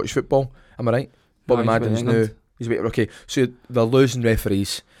part of Scottish football. Am I right? Bobby Madden's now. He's waiting. Okay, so they're losing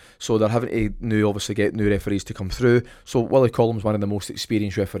referees. So they're having to now obviously get new referees to come through. So Willie Collum's one of the most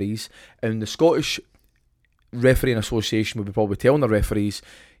experienced referees. And the Scottish Refereeing Association will be probably telling the referees,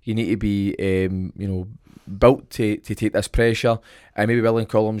 you need to be built to take this pressure. And maybe Willie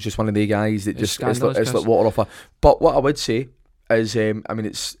Collum's just one of the guys that it's like water off a... But what I would say is,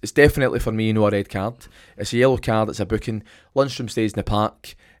 it's definitely for me a red card. It's a yellow card, it's a booking. Lundstram stays in the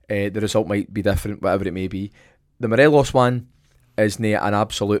park. The result might be different, whatever it may be. The Morelos one is an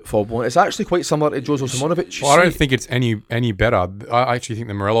absolute foul. It's actually quite similar to Jozo Simonovic. Well, I don't think it's any better. I actually think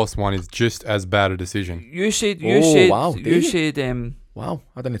the Morelos one is just as bad a decision. You said wow,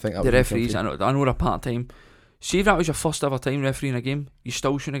 I didn't think that the referees, I know they're part-time. See if that was your first ever time refereeing a game, you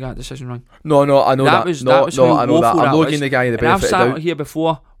still shouldn't have got a decision wrong. No, I know that. I know that. I'm not giving the guy the benefit of the doubt. I've sat here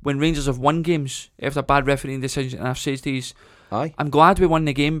before when Rangers have won games after bad refereeing decisions, and I've said to these, aye, I'm glad we won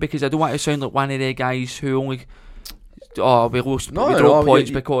the game, because I don't want to sound like one of the guys who only... we drop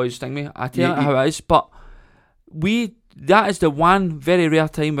points because thing me. I tell you how it is, but that is the one very rare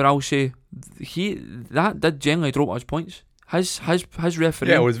time where I'll say that did generally drop us points. His referee.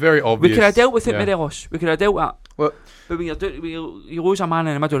 Yeah, it was very obvious. We could have dealt with it, Morelos. We could have dealt with it. What? But when you lose a man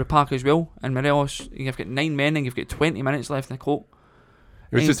in the middle of the park as well, and Morelos, you've got 9 men and you've got 20 minutes left in the clock.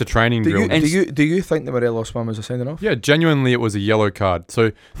 It was just a training drill. Do you think the Morelos one was a sending off? Yeah, genuinely, it was a yellow card.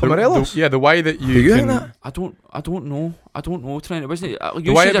 So for Morelos, the way that you do you can, think that? I don't know, Trent. It wasn't.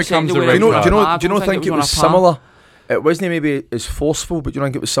 The way it becomes a red card. Do you not think it was similar? It wasn't maybe as forceful, but do you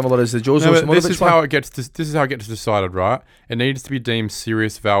think it was similar as the Jozo Simonovic one? This is how it gets decided, right? It needs to be deemed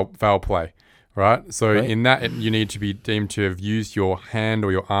serious foul play, right? So in that, you need to be deemed to have used your hand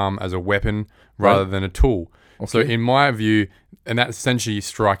or your arm as a weapon rather than a tool. Okay. So in my view, and that's essentially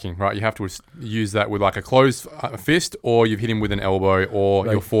striking, right? You have to use that with like a closed fist, or you've hit him with an elbow or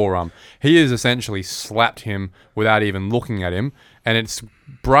your forearm. He has essentially slapped him without even looking at him, and it's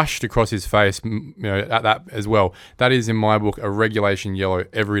brushed across his face, at that as well. That is, in my book, a regulation yellow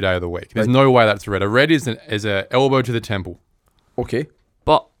every day of the week. There's no way that's a red. A red is an elbow to the temple. Okay.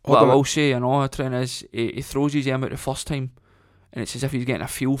 But what I will say, Trent, is he throws his arm out the first time, and it's as if he's getting a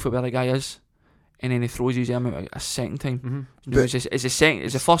feel for where the guy is. And then he throws his arm out a second time. Mm-hmm.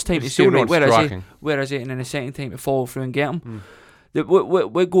 It's the first time to say, right, where is it? And then the second time to follow through and get him.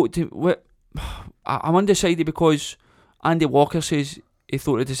 I'm undecided, because Andy Walker says he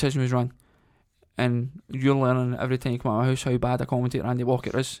thought the decision was wrong. And you're learning every time you come out of my house how bad a commentator Andy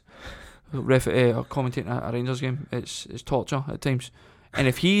Walker is. Commentating a Rangers game, it's torture at times. And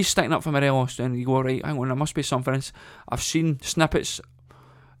if he's sticking up for Morelos, then you go, right, hang on, there must be something else. I've seen snippets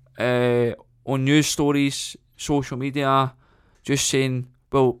on news stories, social media, just saying,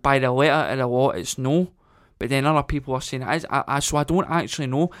 well, by the letter of the law, it's no. But then other people are saying it is. So I don't actually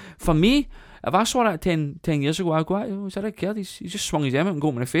know. For me, if I saw that 10 years ago, I'd go, was that a kid? He just swung his arm out and got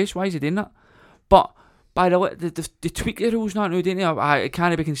him in the face. Why is he doing that? But by the way, they tweak the rules now, don't they? It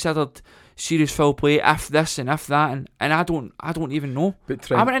can't be considered serious foul play if this and if that, and I don't even know.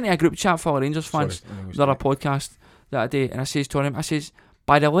 I went into a group chat full of Rangers fans, did a podcast that day, and I says to him,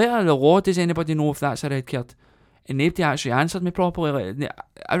 by the letter of the law, does anybody know if that's a red card? And nobody actually answered me properly. Like,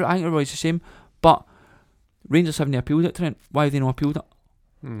 I think everybody's the same, but Rangers haven't appealed it, Trent. Why have they not appealed it?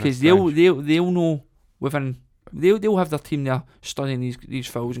 Because they'll know within. They'll have their team there studying these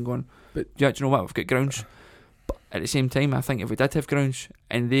fouls and going, but do you know what, we've got grounds. But at the same time, I think if we did have grounds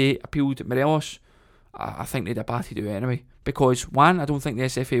and they appealed Morelos, I think they'd have batted it anyway. Because one, I don't think the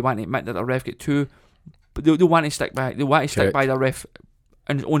SFA want to admit that the ref get two, but they want to stick by. They want to stick by the ref.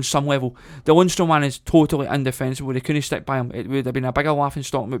 And on some level, the Lundstram one is totally indefensible. They couldn't stick by him. It would have been a bigger laughing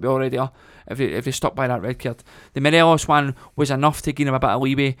stock than we already are if they stuck by that red card. The Morelos one was enough to give him a bit of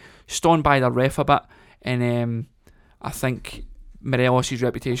leeway, stand by the ref a bit, and I think Morelos'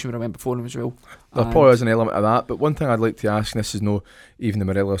 reputation would have went before him as well. There probably is an element of that, but one thing I'd like to ask, and this is no even the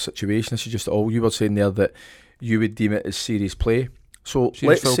Morelos situation, this is just all you were saying there, that you would deem it as serious play. So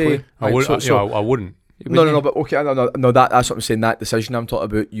serious let's say I wouldn't. No, but okay, no, that's what I'm saying. That decision I'm talking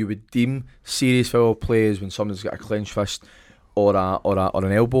about, you would deem serious foul play is when someone's got a clenched fist or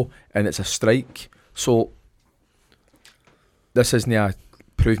an elbow, and it's a strike. So this isn't a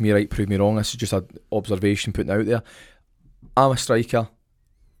prove me right, prove me wrong. This is just an observation putting out there. I'm a striker,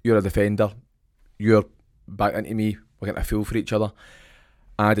 you're a defender, you're back into me, we're getting a feel for each other.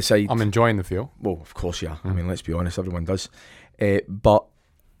 I decide I'm enjoying the feel. Well, of course, yeah. I mean, let's be honest, everyone does. But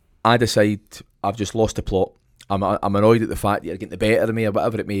I decide I've just lost the plot. I'm annoyed at the fact that you're getting the better of me or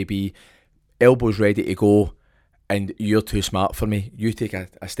whatever it may be. Elbow's ready to go, and you're too smart for me. You take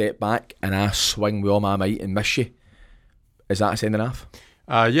a step back, and I swing with all my might and miss you. Is that a sending off?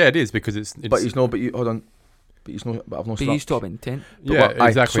 Yeah, it is, because it's. But he's no. But you hold on. But he's no. But I've no. But he's talking intent. Yeah,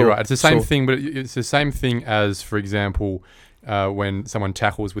 exactly right. It's the same thing, but it's the same thing as, for example, when someone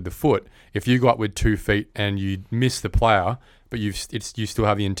tackles with the foot. If you got with 2 feet and you miss the player, but you still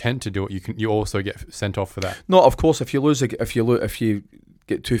have the intent to do it, you also get sent off for that. No, of course. If you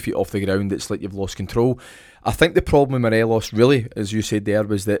get 2 feet off the ground, it's like you've lost control. I think the problem with Morelos, really, as you said there,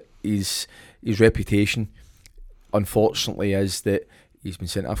 was that his reputation, unfortunately, is that he's been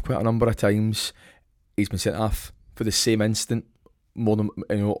sent off quite a number of times. He's been sent off for the same instant, more than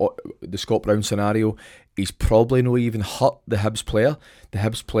the Scott Brown scenario. He's probably not even hurt the Hibs player. The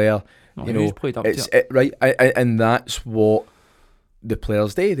Hibs player, right, and that's what the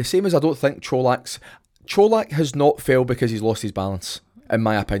players do. The same as I don't think Cholak has not fell because he's lost his balance, in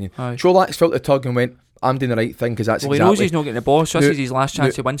my opinion. Cholak's felt the tug and went, I'm doing the right thing, because that's he knows he's not getting the ball, so this is his last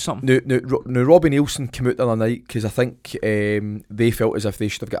chance to win something. No, Robbie Nielsen came out the other night because I think they felt as if they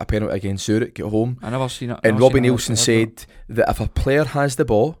should have got a penalty against Zurich at home. I never seen it. And Robbie Nielsen said that if a player has the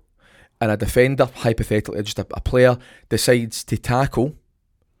ball and a defender, hypothetically just a player, decides to tackle,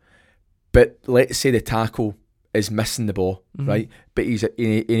 but let's say the tackle is missing the ball, right? But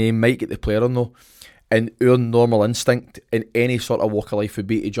he might get the player on though. And our normal instinct in any sort of walk of life would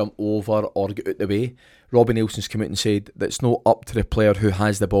be to jump over or get out the way. Robbie Nielsen's come out and said that it's not up to the player who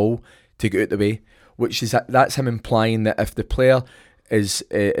has the ball to get out the way, which is that's him implying that if the player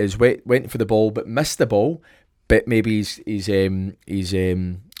went for the ball but missed the ball, but maybe he's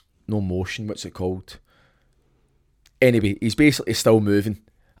no motion. What's it called? Anyway, he's basically still moving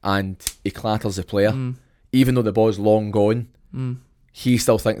and he clatters the player, even though the ball's long gone. He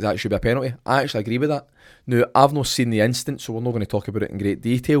still thinks that should be a penalty. I actually agree with that. Now, I've not seen the instance, so we're not going to talk about it in great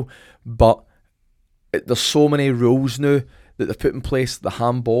detail, but there's so many rules now that they've put in place. The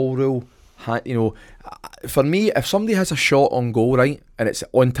handball rule, for me, if somebody has a shot on goal, right, and it's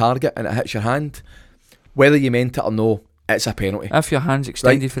on target and it hits your hand, whether you meant it or no, it's a penalty. If your hand's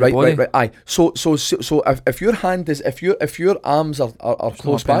extended for the body. Right. Aye. So if your hand is if your arms are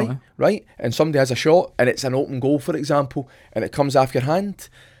close by, right, and somebody has a shot and it's an open goal, for example, and it comes off your hand,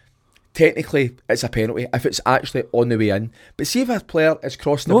 technically it's a penalty if it's actually on the way in. But see if a player is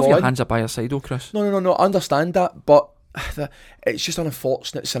crossing the ball. If your hands are by your side, though, Chris. No. I understand that, but it's just an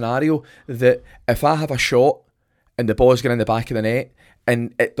unfortunate scenario that if I have a shot and the ball's going in the back of the net,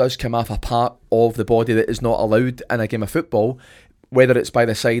 and it does come off a part of the body that is not allowed in a game of football, whether it's by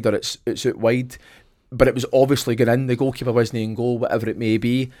the side or it's out wide, but it was obviously going in, the goalkeeper wasn't in goal, whatever it may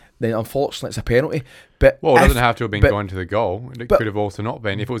be, then unfortunately it's a penalty. But it doesn't have to have been going to the goal. It could have also not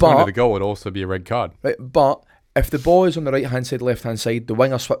been. If it was going to the goal, it'd also be a red card. Right, but if the ball is on the right hand side, left hand side, the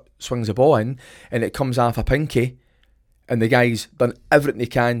winger swings the ball in and it comes off a pinky, and the guy's done everything he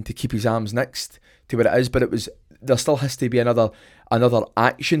can to keep his arms next to where it is, but there still has to be another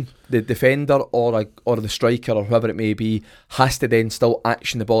action. The defender or the striker or whoever it may be has to then still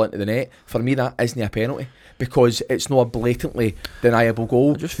action the ball into the net. For me, that isn't a penalty because it's not a blatantly deniable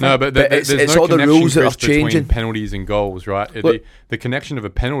goal. No, but there's it's no all the rules that are changing between penalties and goals, right? The connection of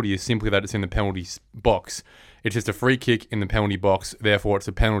a penalty is simply that it's in the penalty box. It's just a free kick in the penalty box, therefore it's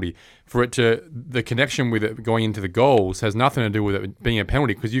a penalty. The connection with it going into the goals has nothing to do with it being a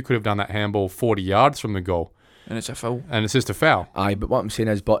penalty, because you could have done that handball 40 yards from the goal. And it's a foul. And it's just a foul. Aye, but what I'm saying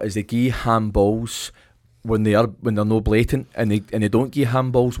is they give handballs when they're no blatant, and they don't give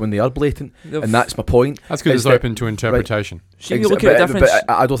handballs when they are blatant, and that's my point. That's because it's open to interpretation. Right. See, you look at the difference. But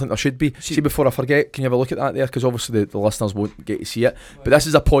I don't think there should be. See, before I forget, can you have a look at that there? Because obviously the listeners won't get to see it. But this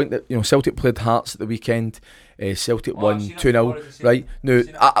is a point that Celtic played Hearts at the weekend. Celtic won 2-0. Right now,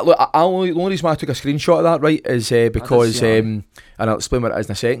 the only reason why I took a screenshot of that, right, is because and I'll explain what it is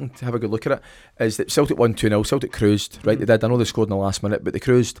in a second. Have a good look at it. Is that Celtic won 2-0? Celtic cruised, right? They did. I know they scored in the last minute, but they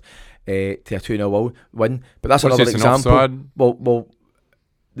cruised to a 2-0 win. But that's another example. Well,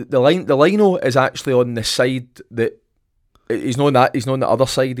 the lino is actually on the side that he's not on the other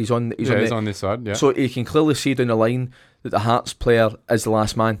side. He's on this side. Yeah. So you can clearly see down the line that the Hearts player is the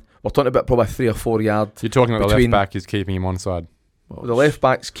last man. We're talking about probably 3 or 4 yards. You're talking about the left back is keeping him on side. The left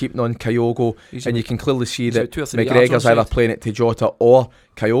back's keeping on Kyogo, and you can clearly see that 2 or 3 McGregor's yards either onside. playing it to Jota or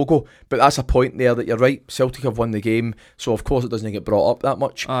Kyogo. But that's a point there that you're right. Celtic have won the game, so of course it doesn't get brought up that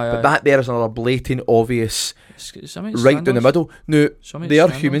much. But that there is another blatant, obvious, right down the middle. Now, they are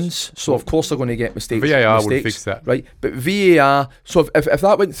humans, so of course they're going to get mistakes. VAR would fix that. Right, but VAR, so if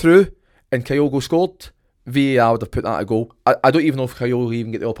that went through and Kyogo scored, VAR would have put that a goal. I don't even know if Kyogo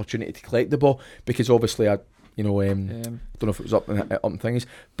even get the opportunity to collect the ball, because obviously I don't know if it was up in things,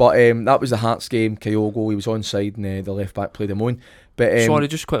 but that was the Hearts game. Kyogo, he was onside, and the left back played him on. But sorry,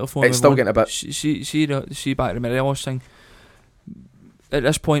 just quickly before it's still getting a bit. See back to the Morelos thing. At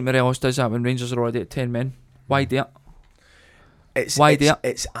this point, Morelos does that when Rangers are already at 10 men. Why do it?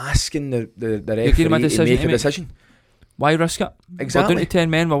 It's asking the You're giving referee to make a make. decision. Why risk it? Exactly. We're down to 10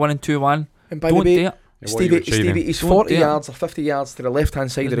 men. We're winning 2-1. And by Don't the way, do it. Stevie, he's Don't 40 do it. yards or 50 yards to the left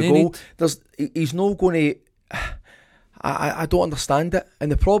hand side of the goal. He's not going to. I don't understand it.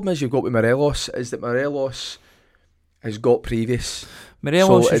 And the problem is you've got with Morelos is that Morelos has got previous.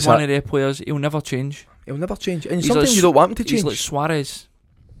 Morelos is one of their players. He'll never change. He'll never change. And He's sometimes like, you don't want him to change. He's like Suarez.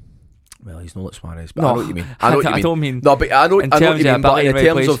 Well, he's not like Suarez, but No, I know what you mean. I know what you mean. I don't mean. No, but I know what you mean. But in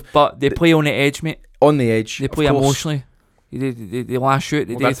terms of but they play on the edge, mate. on the edge, They play emotionally. They lash out.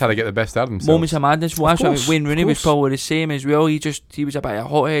 That's how they get the best out of themselves. Moments of madness. Well, that's course, why Wayne Rooney of was course. probably the same as well. He was a bit of a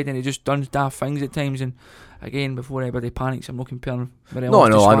hothead and he just done daft things at times. And again, before anybody panics, I'm not comparing Morelos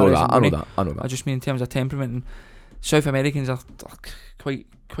to No, I know Suarez that. and I know Rooney. that. I know that. I just mean in terms of temperament. And South Americans are quite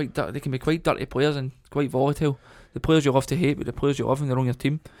dirty. They can be quite dirty players and quite volatile. The players you love to hate, but the players you love when they're on your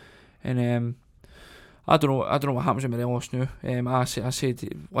team. And I don't know what happens with Morelos now. I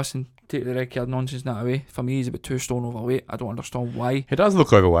said, listen, take the red card nonsense that away. For me, he's about 2 stone overweight. I don't understand why. He does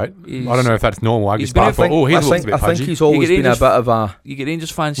look overweight. I don't know if that's normal. I he's thought, been he looks a bit I think pudgy. he's always been a bit of a. You get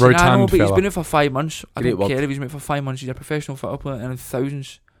Rangers fans saying, I know, Rotund but he's fella. been out for 5 months. I Great don't word. care if he's been out for 5 months. He's a professional football player and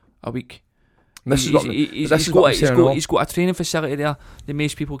thousands a week. This is what He's got a training facility there that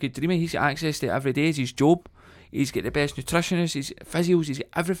most people could dream of. He's got access to it every day. It's his job. He's got the best nutritionists. He's got physios. He's got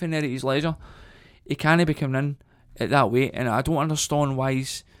everything there at his leisure. He can't be coming in at that weight, and I don't understand why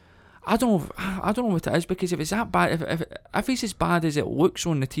he's. I don't know what it is, because if it's that bad, if he's as bad as it looks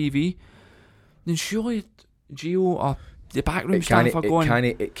on the TV, then surely Gio or the backroom staff are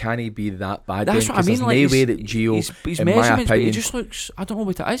going. It can't be that bad. That's then, what I mean. There's Like no way that Gio, his in my measurements, but opinion, it just looks. I don't know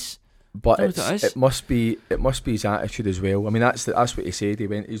what it is. but I don't know what it is. it must be his attitude as well. I mean, that's what he said.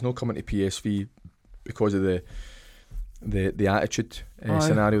 He's not coming to PSV because of the attitude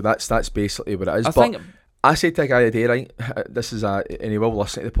scenario. That's basically what it is. I said to a guy today, right? This is and he will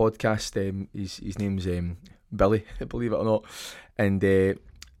listen to the podcast. His name's Billy, believe it or not. And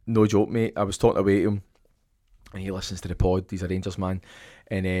no joke, mate. I was talking away to him, and he listens to the pod. He's a Rangers man,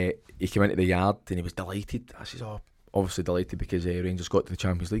 and he came into the yard and he was delighted. I says, "Oh, obviously delighted because Rangers got to the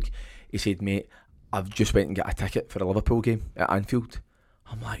Champions League." He said, "Mate, I've just went and got a ticket for a Liverpool game at Anfield."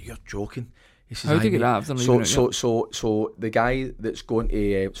 I'm like, "You're joking." He says, How do you get that after leaving it? So the guy that's going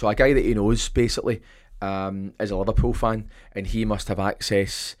to so a guy that he knows basically is a Liverpool fan, and he must have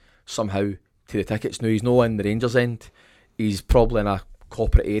access somehow to the tickets. Now he's not in the Rangers end, he's probably in a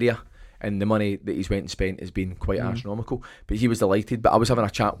corporate area, and the money that he's went and spent has been quite astronomical, but he was delighted. But I was having a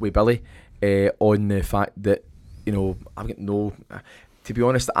chat with Billy on the fact that, you know, I've got no, to be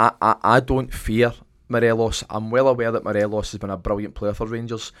honest, I don't fear Morelos. I'm well aware that Morelos has been a brilliant player for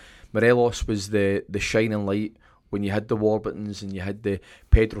Rangers. Morelos was the shining light when you had the Warburtons and you had the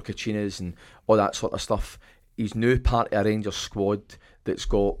Pedro Cachinas and all that sort of stuff. He's now part of a Rangers squad that's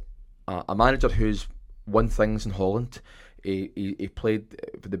got a manager who's won things in Holland. He played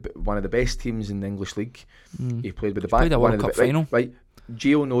with one of the best teams in the English league. He played with the back. Played a World Cup final. Right.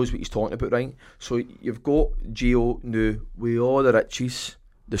 Gio knows what he's talking about, right? So you've got Gio now with all the riches.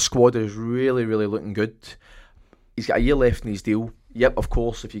 The squad is really, really looking good. He's got a year left in his deal. Yep, of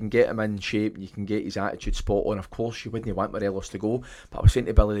course, if you can get him in shape, you can get his attitude spot on. Of course, you wouldn't want Morelos to go. But I was saying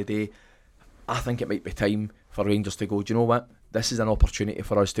to Billy today, I think it might be time for Rangers to go. Do you know what? This is an opportunity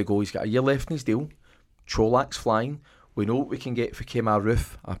for us to go. He's got a year left in his deal. Cholak's flying. We know what we can get for Kemar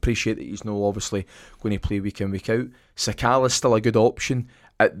Roof. I appreciate that he's not obviously going to play week in, week out. Sakala's still a good option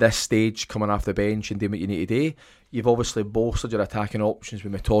at this stage, coming off the bench and doing what you need to do. You've obviously bolstered your attacking options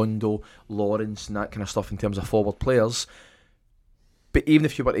with Matondo, Lawrence and that kind of stuff in terms of forward players. But even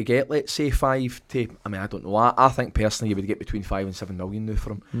if you were to get, let's say, 5 to, I mean, I don't know. I think personally you would get between 5 and 7 million now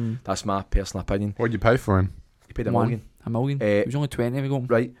for him. That's my personal opinion. What did you pay for him? You paid $1 million. $1 million. He was only 20. We got him.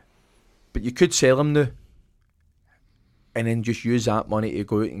 Right. But you could sell him now and then just use that money to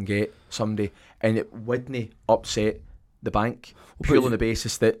go out and get somebody, and it wouldn't upset the bank purely on the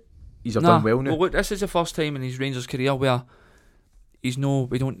basis that he's done well now. Well, look, this is the first time in his Rangers career where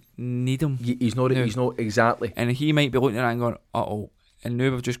we don't need him. He's not. No. He's not exactly. And he might be looking at that and going, and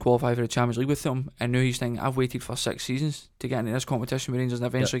now we've just qualified for the Champions League with him, and now he's thinking, I've waited for 6 seasons to get into this competition with Rangers and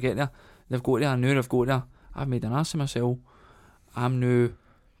eventually get there. They've got there, and now they've got there. I've made an ass of myself. I'm now...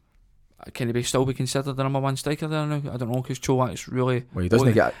 Can he still be considered the number 1 striker there now? I don't know, because Cholak's really... Well, he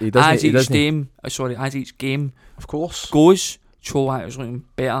doesn't get... He doesn't... As each game of course goes, Cholak is looking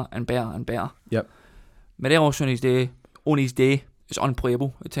better and better and better. Yep. Morelos on his day, is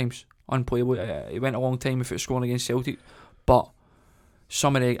unplayable at times. Unplayable. He went a long time without scoring against Celtic, but a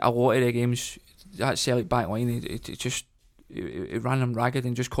lot of the games, that Celtic back line, it ran them ragged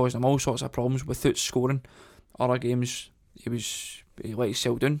and just caused them all sorts of problems without scoring. Other games, he let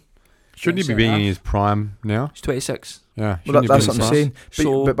himself down. Shouldn't he be being in his prime now? He's 26. Yeah. Well, that's what I'm saying.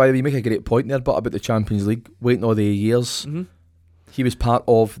 But by the way, you make a great point there, but about the Champions League, waiting all the years, he was part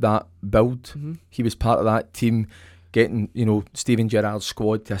of that build. He was part of that team getting, Steven Gerrard's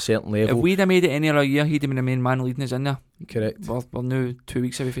squad to a certain level. If we'd have made it any other year, he'd have been the main man leading us in there. Correct. We're now 2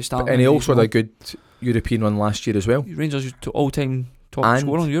 weeks away from starting. And he also had a good European run last year as well. Rangers all-time top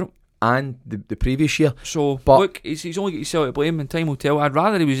scorer in Europe. And the previous year. So, but look, he's only got himself to blame, and time will tell. I'd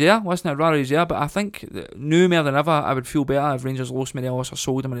rather he was there. I'd rather he was there, but I think now more than ever, I would feel better if Rangers lost Morelos or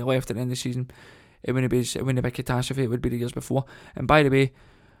sold him and he left at the end of the season. It wouldn't be a catastrophe. It would be the years before. And by the way,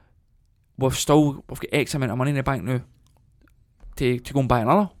 we've got X amount of money in the bank now to go and buy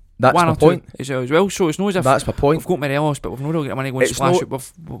another. That's my point as well. So it's not as if that's my point. We've got Morelos, but we've not really got money going to splash it.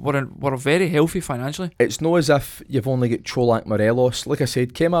 We're very healthy financially. It's not as if you've only got Cholak, Morelos. Like I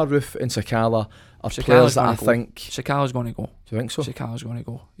said, Kemar, Roof and Sakala are players that I think... Sakala's going to go. Do you think so? Sakala's going to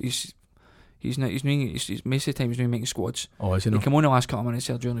go. He's most of the time he's not making squads. Oh, is he not? He came on the last couple of minutes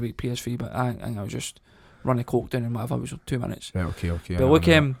there during the week PSV, but I think I was just running coke down and whatever. It was 2 minutes. Right, okay. But look,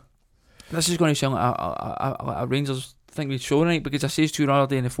 this is going to sound like a Rangers thing we'd show tonight, because I says to you the other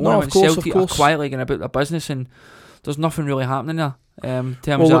day on the phone, of course, Celtic are quietly going about their business and there's nothing really happening there in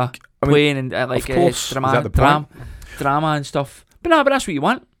terms of playing and drama and stuff. But that's what you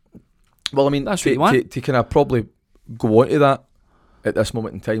want. Well, I mean, that's what you want. To kind of probably go on to that at this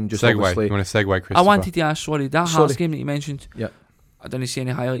moment in time, just obviously. You want to segue, Christopher? I wanted to ask, that Hearts game that you mentioned. Yeah. I didn't see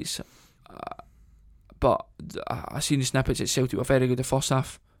any highlights, but I seen the snippets at Celtic were very good the first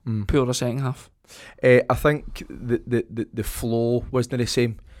half, poor the second half. I think the flow wasn't the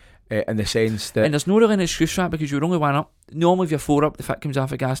same in the sense that... And there's no really an excuse for that, because you're only 1 up. Normally if you're 4 up, the foot comes off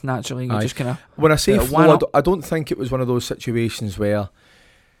the gas naturally and you just kind of... When I say flow, I don't think it was one of those situations where...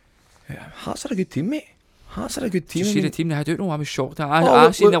 Hearts are a good team, mate. Hearts are a good team. Did you see the team they had out? No, I was shocked.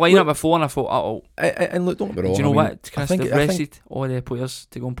 I seen the lineup before and I thought, And look, don't get me wrong. Do you know what? They've rested all their players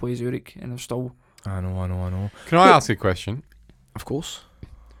to go and play Zurich, and they're still... I know. Can I ask a question? Of course.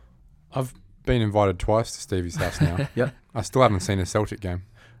 I've been invited twice to Stevie's house now. Yeah. I still haven't seen a Celtic game.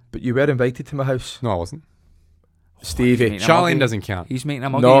 But you were invited to my house. No, I wasn't. Stevie. Charlene doesn't count. He's making a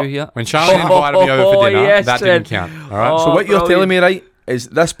mug of you here. When Charlene invited me over for dinner, that didn't count. All right. So what you're telling me, right, is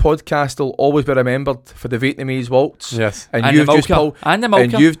this podcast will always be remembered for the Vietnamese waltz. Yes. And you've just pulled... And the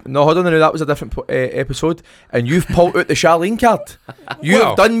Malka. No, hold on, that was a different episode. And you've pulled out the Charlene card.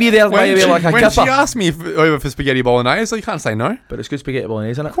 You've done me there, by the way, like a kipper. When she asked me over for spaghetti bolognese, so you can't say no. But it's good spaghetti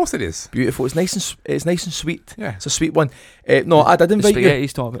bolognese, isn't it? Of course it is. Beautiful. It's nice and sweet. Yeah. It's a sweet one. No, I did invite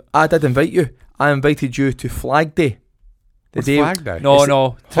you. I did invite you. I invited you to Flag Day. What's Flag Day?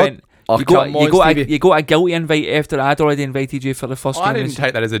 No, Trent. You got a guilty invite after I'd already invited you for the first game. I didn't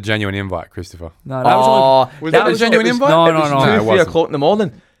take that as a genuine invite, Christopher. No, that was that a genuine invite? No. 3 o'clock in the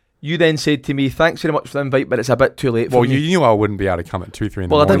morning. You then said to me, thanks very much for the invite, but it's a bit too late for me. Well, you knew I wouldn't be able to come at 2, 3 in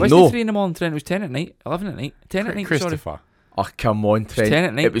the morning. Well, I didn't know. It wasn't 3 in the morning, Trent. It was 10 at night. 11 at night. 10 at night, Christopher. sorry. Oh, come on, Trent. 10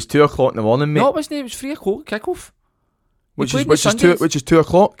 at night. It was 2 o'clock in the morning, mate. No, it wasn't. It was 3 o'clock kickoff. Which is 2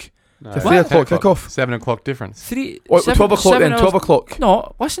 o'clock? No, to 3 o'clock kickoff. 7 o'clock difference. 12 o'clock then, 12 o'clock.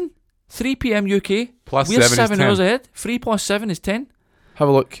 No, listen. 3 p.m. UK. Plus we're 7 hours ahead. 3 plus 7 is 10. Have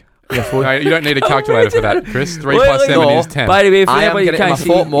a look. No, you don't need a calculator for that, Chris. 3 plus 7 is 10. By the way, for everybody who can't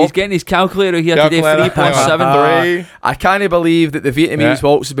see, he's getting his calculator here today. 3 plus 7. I can't believe that the Vietnamese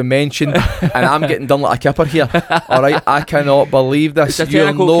waltz has been mentioned and I'm getting done like a kipper here. Alright, I cannot believe this.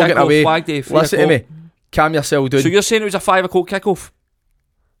 You're not getting away. Listen to me. Calm yourself down. So you're saying it was a 5 o'clock kickoff?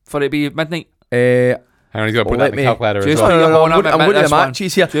 For it to be midnight? Hang on, he's got to put that in the calculator as just well. I'm going to the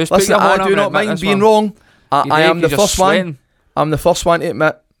matches here. Listen, I do not mind being wrong. I am the first one. I'm the first one to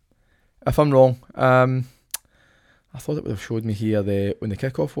admit if I'm wrong. I thought it would have showed me here when the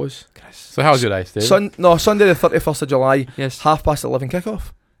kickoff was. So how was your day, Steve? Sunday the 31st of July. Yes. 11:30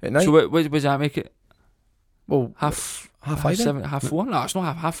 kickoff at night. So what does that make it? Well, half 5, 7, half 4? No, it's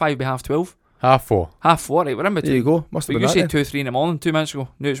not half 5 be half 12. 4:30. 4:30, right? We're in There between. you go. Must have But been you that said 2-3 in the morning 2 minutes ago.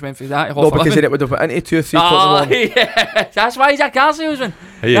 Now it's went for that. no, because then it would have went into 2 or 3 o'clock in the morning. Yeah, that's why he's a car salesman.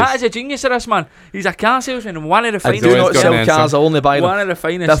 He That is. is a genius of this man. He's a car salesman and one of the I finest. do not got an sell answer. cars, I only buy them. One of the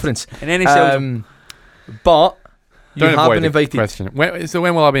finest. Difference. And then he sells them. But you Don't have avoid been the invited. question.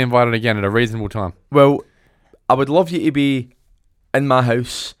 When will I be invited again at a reasonable time? Well, I would love you to be in my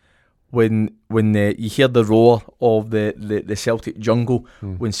house when you hear the roar of the Celtic jungle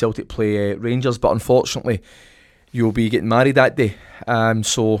when Celtic play Rangers. But unfortunately, you'll be getting married that day. So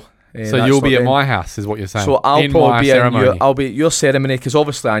So that's you'll be not at then. my house, is what you're saying. So I'll in probably my be ceremony. I'll be at your ceremony because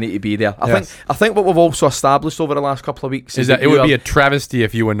obviously I need to be there. Yes. I think what we've also established over the last couple of weeks is that it you would are- be a travesty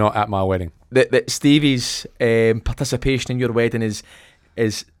if you were not at my wedding. that Stevie's participation in your wedding is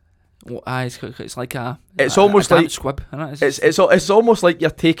Well, it's like a. It's a almost damn like- squib. Isn't it? it's almost like you're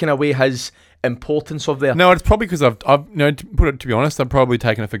taking away his importance of there. No, it's probably because I've to be honest, I've probably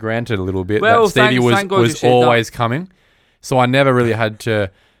taken it for granted a little bit Well, that Stevie thank God you was said always coming, so I never really had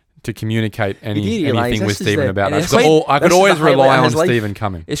to communicate do realise anything with this is Stephen the- about and that. it's 'Cause quite- I this could is always the highlight rely of on his life. Stephen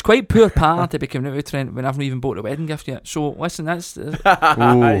coming. It's quite poor par to be coming out with Trent when I haven't even bought the wedding gift yet. So listen, that's Ooh.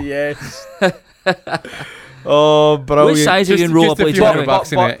 Yes. Oh, brilliant. what size are you in Just a rollerblades few anyway?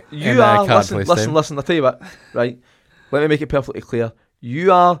 $100 in a you are card, listen, please, listen, Steve. listen. I'll tell you what. Right, let me make it perfectly clear.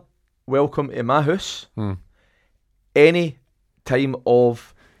 You are welcome to my house any time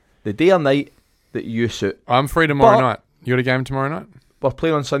of the day or night that you suit. I'm free tomorrow But- night. You got a game tomorrow night? We're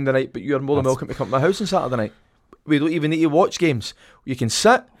playing on Sunday night, but you're more than That's- welcome to come to my house on Saturday night. We don't even need to watch games. You can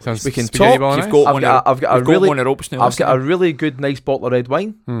sit. Sounds We can spaghetti talk. bolagnese? You've got I've one. got, I've got a You've got really, one of the ropes now. I've got a really good, nice bottle of red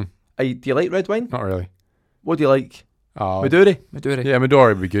wine. Hmm. Do you like red wine? Not really. What do you like? Oh, Maduri. Maduri. yeah, Midori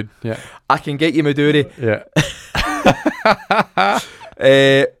would be good. Yeah, I can get you Maduri. yeah.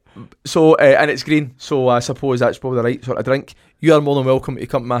 And it's green, so I suppose that's probably the right sort of drink. You are more than welcome to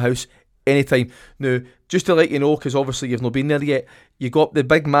come to my house anytime. Now, just to let you know, because obviously you've not been there yet, you got the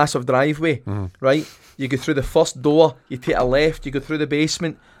big massive driveway, right? You go through the first door, you take a left, you go through the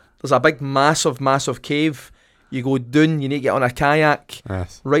basement. There's a big massive cave. You go down, you need to get on a kayak,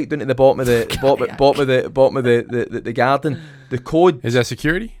 Yes. right down to the bottom of the bottom of the garden. The code, Is there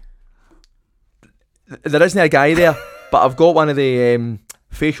security? there isn't a guy there, but I've got one of the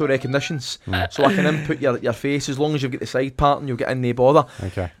facial recognitions, so I can input your face. As long as you've got the side part and you'll get in, no bother.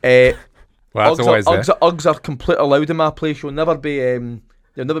 Okay. Well, that's always there. Uggs are completely allowed in my place. You'll never be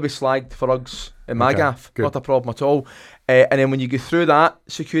slagged for Uggs in my Okay, gaff. good. Not a problem at all. And then when you go through that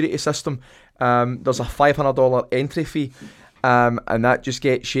security system, there's a $500 entry fee, and that just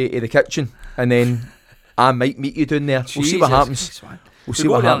gets you to the kitchen. And then I might meet you down there. We'll see what Jesus happens. Christ, man. We'll see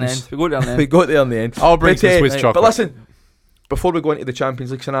what happens. We go there in the We end. got there in the end. I'll bring But, some Swiss chocolate. But listen, before we go into the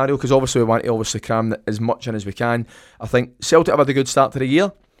Champions League scenario, because obviously we want to cram as much in as we can, I think Celtic have had a good start to the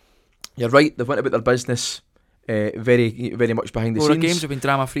year. You're right, they've went about their business very, very much behind the Well, the scenes. games have been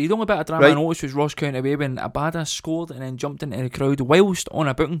drama free. The only bit of drama Right. I noticed was Ross County away when Abada scored and then jumped into the crowd whilst on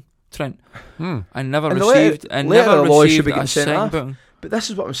a booking, Trent, and never And received later the law should be getting a sent second off. booking. But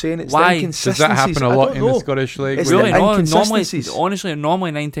this is what I'm saying, it's Why? the Does inconsistencies. Does that happen a I lot don't in the know. Scottish League? It's Really, the normally, inconsistencies. honestly, normally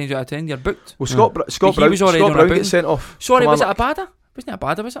 9 times out of 10 you're booked. Well, Scott But he Brown, was already Scott on a Brown booking. gets sent off. Sorry, Come was on, it Abada? Wasn't it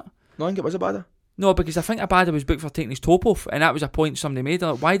Abada, was it? No, I think it was a bad. No, because I think Abada was booked for taking his top off, and that was a point somebody made.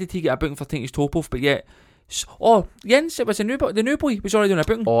 Like, why did he get a booking for taking his top off, but yet... Jens, it was the new boy was already on a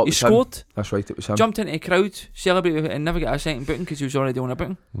booking. Oh, it He was him. scored, That's right, it was him. jumped into the crowd, celebrated and never got a second booking because he was already on a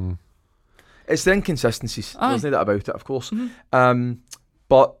booking. It's the inconsistencies. Aye. There's no doubt about it, of course. Mhm.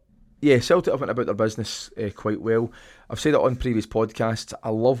 But yeah, Celtic have went about their business quite well. I've said it on previous podcasts. I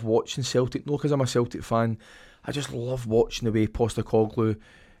love watching Celtic, not because I'm a Celtic fan. I just love watching the way Postecoglou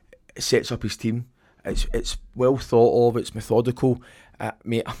sets up his team. It's well thought of. It's methodical.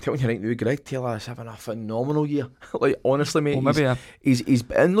 Mate, I'm telling you right now, Greg Taylor is having a phenomenal year. Like honestly, mate, Well, maybe he's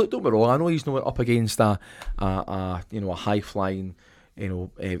and look, don't get me wrong. I know he's not up against a high flying,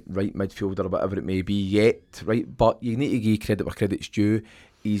 right midfielder or whatever it may be yet, right? But you need to give credit where credit's due.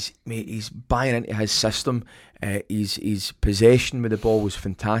 He's buying into his system. His possession with the ball was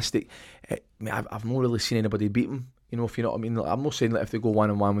fantastic. I've not really seen anybody beat him. If you know what I mean. Like, I'm not saying that if they go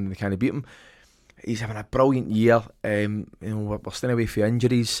 1-on-1 when they kind of beat him. He's having a brilliant year. We're staying away for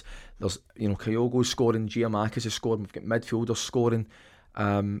injuries. There's Kyogo's scoring, Giamakis is scoring. We've got midfielders scoring.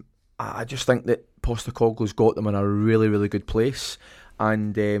 I just think that Postecoglou's got them in a really, really good place.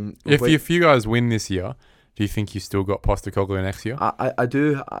 And If you guys win this year, do you think you still got Postecoglou next year? I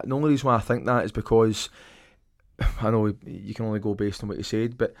do. The only reason why I think that is because I know you can only go based on what you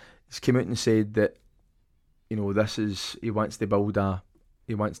said, but he's came out and said that he wants to build a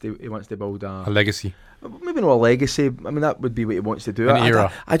he wants to build A legacy. maybe not a legacy. I mean, that would be what he wants to do. An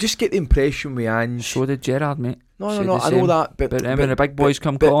era. I just get the impression with Ange. So did Gerrard, mate. No, Said I the know same. that, but When the big boys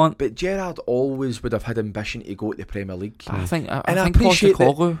come calling, But Gerrard always would have had ambition to go to the Premier League. I think I And I think appreciate that-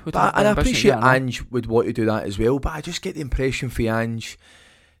 Postecoglou would have And I ambition to appreciate get in there. Ange would want to do that as well. But I just get the impression for Ange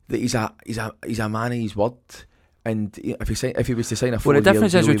that he's a man of his word. And if he was to sign a 4-year Well, the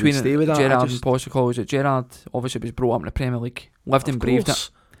difference deal, is he would between stay with that. Gerrard and Postecoglou is that Gerrard obviously was brought up in the Premier League, lived and breathed it.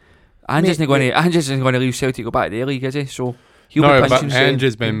 Ange isn't going to leave Celtic to go back to the league, is he? So he'll No, be but pinching. Ange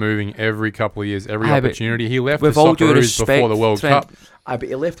has been moving every couple of years, every Aye, but opportunity. He left with the all due Socceroos respect, before the World Trent, Cup. But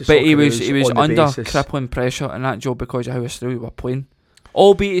he left the But he was on the under basis. crippling pressure in that job because of how Australia were playing.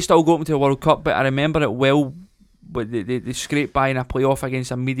 Albeit he still got them to the World Cup, but I remember it well. But they scraped by in a playoff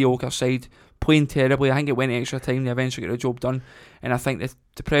against a mediocre side, playing terribly. I think it went extra time. They eventually got the job done, and I think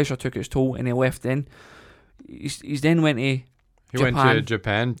the pressure took its toll, and he left. Then he's then went to He went to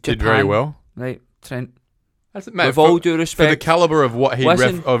Japan, did Japan. very well. right, Trent. That's, mate, With all due for the respect, calibre of what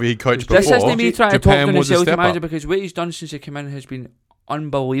Listen, he coached this before, isn't me trying to Japan talk to the was a Celtic step manager up. because what he's done since he came in has been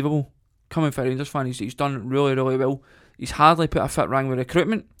unbelievable. Coming for a Rangers fan, he's done really, really well. He's hardly put a foot wrong with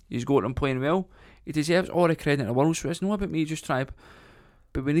recruitment. He's got them playing well. He deserves all the credit in the world. So it's not about me just trying.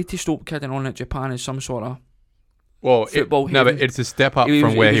 But we need to stop kidding on that Japan is some sort of football no, but haven. it's a step up He from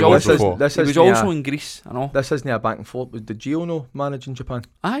was- where he he was was also- before. He was also in Greece, I know. This isn't a back and forth. Was the Gio managing Japan?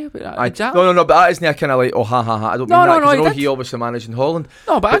 Aye, but Aye. exactly. No, but that isn't a kind of like, oh, ha, ha, ha. I don't No, mean no, that, no, 'cause I he know did. he obviously managed in Holland.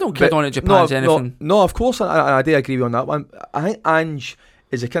 No, but I don't kid on it. Japan's anything. No, of course, I do agree with you on that one. I think Ange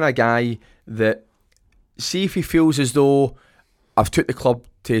is the kind of guy that, see if he feels as though I've took the club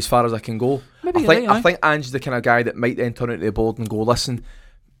to as far as I can go. Maybe I think Ange is the kind of guy that might then turn it to the board and go, listen,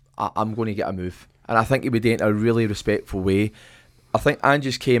 I'm going to get a move. And I think he would do it in a really respectful way. I think Ange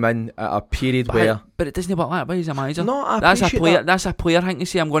just came in at a period where... But it doesn't work like that. He's a manager. No, I That's a appreciate player. that. That's a player thing to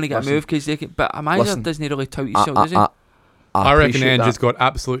say I'm going to get Listen. a move because they can. But a manager Listen. doesn't really tout himself, does he? I reckon appreciate Ange that. has got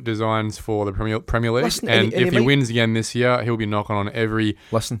absolute designs for the Premier League, Listen, and and if he he might- wins again this year, he'll be knocking on every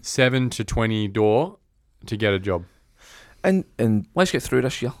Listen, 7 to 20 door to get a job. and Let's get through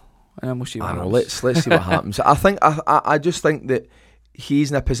this year, and then we'll see what I know. happens. Let's see what happens. I just think that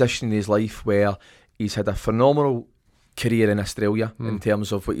he's in a position in his life where he's had a phenomenal career in Australia in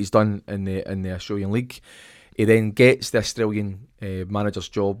terms of what he's done in the Australian League. He then gets the Australian manager's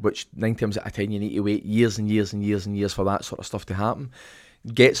job, which 9 times out of 10 you need to wait years and years and years and years for that sort of stuff to happen.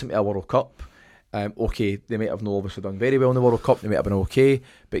 Gets him to a World Cup. Okay, they might have not obviously done very well in the World Cup. They might have been okay,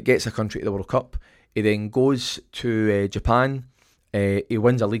 but gets a country to the World Cup. He then goes to Japan. He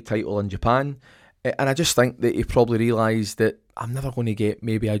wins a league title in Japan. And I just think that he probably realised that I'm never going to get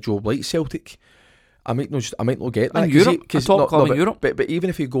maybe a job like Celtic. I might not get that. In Europe, a top club in Europe. But even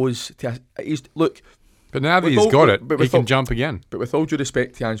if he goes to, look. But now that With he's all- got it, but he with can all- jump again. But with all due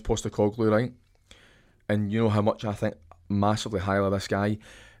respect to Ange Postecoglou, right? And you know how much I think massively highly of this guy.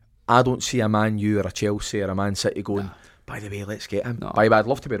 I don't see a Man U or a Chelsea or a Man City going, by the way, let's get him. No. By the way, I'd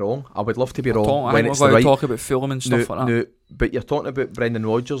love to be wrong. I would love to be wrong I when think it's we're the going to right. talk about Fulham and stuff like that. No, but you're talking about Brendan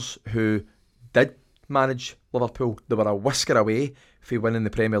Rodgers, who did manage Liverpool. They were a whisker away for winning the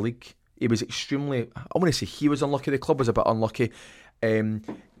Premier League. He was extremely, I want to say he was unlucky, the club was a bit unlucky.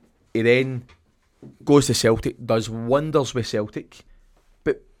 He then goes to Celtic, does wonders with Celtic,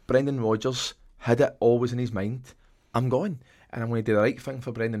 but Brendan Rodgers had it always in his mind, I'm going, and I'm going to do the right thing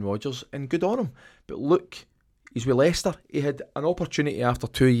for Brendan Rodgers, and good on him. But look, he's with Leicester. He had an opportunity after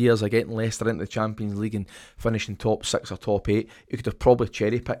 2 years of getting Leicester into the Champions League and finishing top 6 or top 8. He could have probably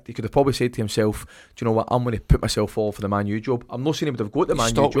cherry-picked. He could have probably said to himself, do you know what, I'm going to put myself forward for the Man U job. I'm not saying he would have got the Man U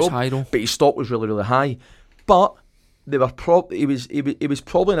Stock was job, high though. but his stock was really, really high. But they were he was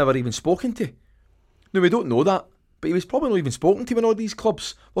probably never even spoken to. No, we don't know that, but he was probably not even spoken to when all these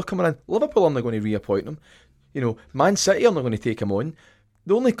clubs were coming in. Liverpool are not going to reappoint him. You know, Man City are not going to take him on.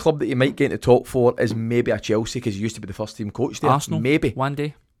 The only club that he might get into top 4 is maybe a Chelsea, because he used to be the first team coach there. Arsenal, maybe one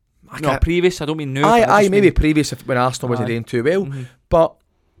day. I No, can't- previous. I don't mean new. Aye, maybe previous when Arsenal wasn't Aye. doing too well. Mhm. But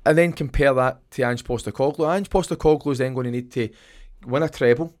and then compare that to Ange Postecoglou. Ange Postecoglou is then going to need to win a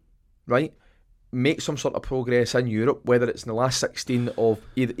treble, right? Make some sort of progress in Europe, whether it's in the last 16 of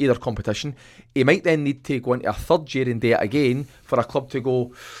either competition. He might then need to go into a third year and do it again for a club to go,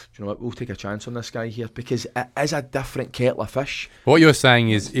 do you know what, we'll take a chance on this guy here, because it is a different kettle of fish. What you're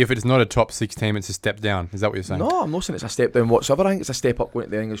saying is, if it's not a top 6 team, it's a step down. Is that what you're saying? No, I'm not saying it's a step down whatsoever. I think it's a step up going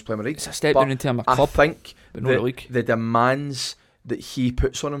to the English Premier League. It's a step But down in terms of I club, think but not the the, league. the demands that he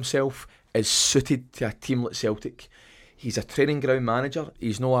puts on himself is suited to a team like Celtic. He's a training ground manager.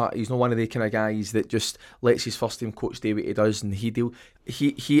 He's not one of the kind of guys that just lets his first team coach do what he does and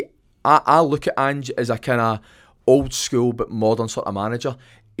I look at Ange as a kind of old school but modern sort of manager.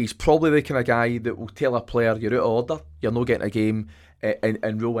 He's probably the kind of guy that will tell a player, you're out of order, you're not getting a game,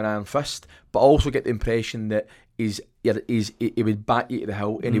 and rule an iron fist. But I also get the impression that he would back you to the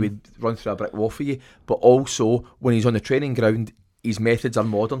hill and he would run through a brick wall for you. But also, when he's on the training ground, his methods are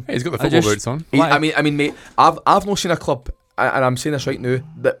modern. He's got the football boots on. I mean, mate, I've not seen a club, and I'm saying this right now,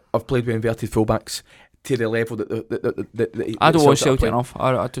 that I've played with inverted fullbacks to the level that I don't watch Celtic enough.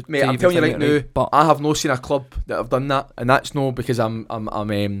 Mate, I'm telling you right now, but I have not seen a club that have done that, and that's not because I'm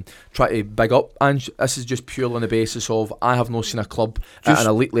trying to big up. And this is just purely on the basis of I have not seen a club at an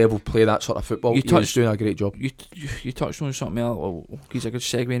elite level play that sort of football. He's doing a great job. You touched on something else. Well, he's a good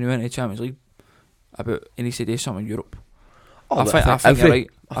segue now into the Champions League about he needs to do something in Europe. I think you're right.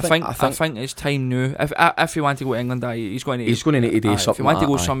 I think it's time now. If he wants to go to England, he's going to need to do something. If he wants to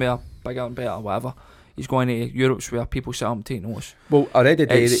go somewhere bigger and better, whatever, he's going to Europe's where people sit up and take notice. Well, I read a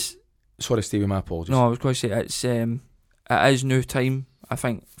day that... Sorry, Stevie, my apologies. No, I was going to say it is now time, I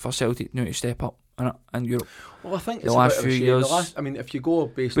think, for Celtic now to step up in Europe. Well, I think the last few years. If you go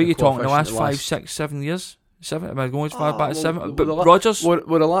based on the talking the last 5, 6, 7 years? 7? Am I going as far back as 7? But Rodgers?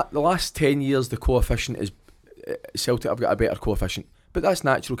 The last 10 years, the coefficient is... Celtic have got a better coefficient. But that's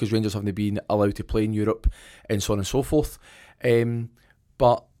natural because Rangers haven't been allowed to play in Europe and so on and so forth.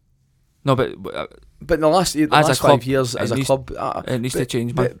 But in the last 5 years as a club, it needs to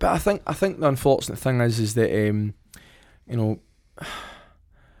change. But I think the unfortunate thing is that in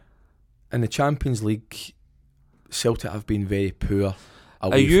the Champions League, Celtic have been very poor.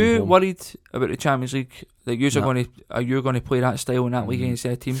 Are you worried about the Champions League? That are you going to play that style in that league against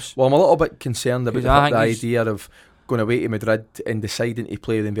their teams? Well, I'm a little bit concerned about the idea of going away to Madrid and deciding to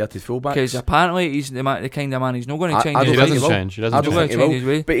play with inverted fullbacks. Because apparently he's the kind of man, he's not going to change his ways. He doesn't change his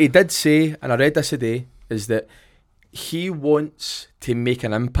way. But he did say, and I read this today, is that he wants to make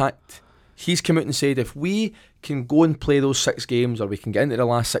an impact. He's come out and said, if we can go and play those 6 games, or we can get into the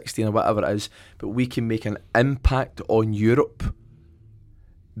last 16 or whatever it is, but we can make an impact on Europe,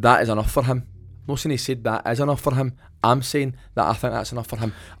 that is enough for him. I'm not saying he said that is enough for him. I'm saying that I think that's enough for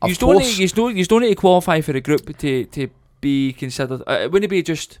him. You don't need to qualify for the group to be considered. It wouldn't be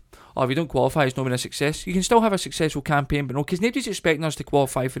just, if you don't qualify, it's not been a success. You can still have a successful campaign, but no, because nobody's expecting us to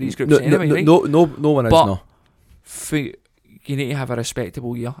qualify for these groups anyway, right? No one is, no. You need to have a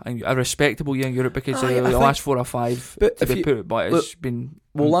respectable year in Europe because the last 4 or 5 it's been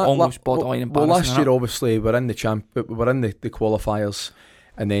almost borderline embarrassing. Well, last year obviously we're in the qualifiers,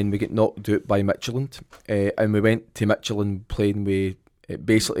 and then we get knocked out by Midtjylland, and we went to Midtjylland playing with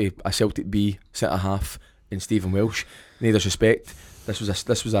basically a Celtic B centre half in Stephen Welsh. No disrespect, this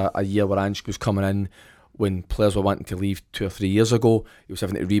was a year where Ange was coming in when players were wanting to leave 2 or 3 years ago. He was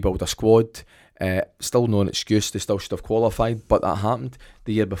having to rebuild a squad. Still no excuse, they still should have qualified, but that happened.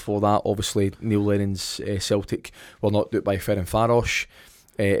 The year before that, obviously Neil Lennon's Celtic were knocked out by Ferencváros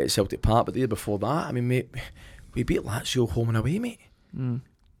at Celtic Park. But the year before that, I mean, mate, we beat Lazio home and away, mate.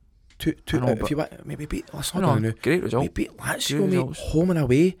 Great result. We beat Lazio, mate, home and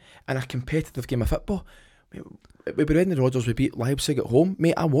away in a competitive game of football. We were in the Rodgers, we beat Leipzig at home,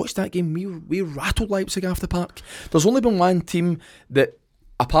 mate. I watched that game. We rattled Leipzig off the park. There's only been one team that,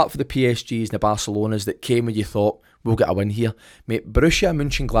 apart from the PSGs and the Barcelonas, that came when you thought we'll get a win here, mate. Borussia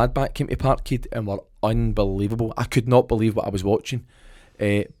Mönchengladbach came to Parkhead and were unbelievable. I could not believe what I was watching.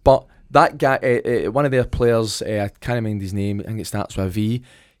 But that guy, one of their players, I can't remember his name. I think it starts with a V.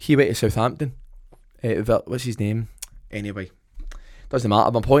 He went to Southampton. What's his name? Anyway, doesn't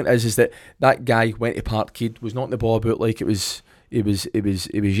matter. My point is that guy went to Parkhead, was knocking the ball about like it was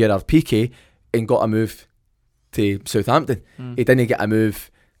Gerard Piqué, and got a move to Southampton. He didn't get a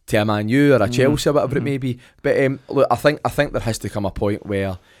move to a Man U or a Chelsea or whatever it may be. But look, I think there has to come a point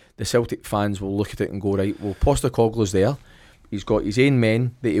where the Celtic fans will look at it and go, right, well, Postecoglou's there. He's got his own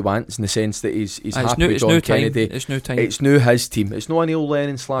men that he wants, in the sense that he's happy with John Kennedy. It's new time. It's new his team. It's not a Neil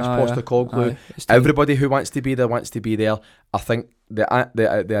Lennon / Postecoglou. Everybody who wants to be there wants to be there. I think the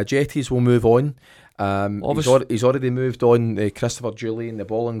Ajetis will move on. He's already moved on. Christopher Julian, the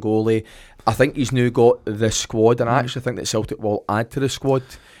ball and goalie. I think he's now got the squad, and I actually think that Celtic will add to the squad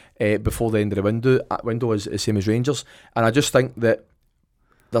before the end of the window is the same as Rangers. And I just think that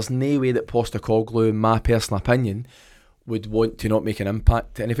there's no way that Postecoglou, in my personal opinion, would want to not make an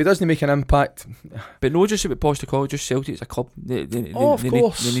impact. And if he doesn't make an impact... But no, just about Postecoglou, just Celtic as a club. They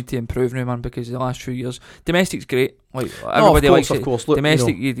need to improve now, man, because the last few years... Domestic's great. Like, everybody likes it. Look,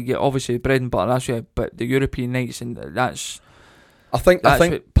 domestic, you get obviously bread and butter, that's right, but the European nights, and that's... I think That's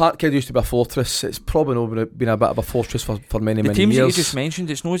Parkhead used to be a fortress. It's probably not been a bit of a fortress for many the years. teams that you just mentioned,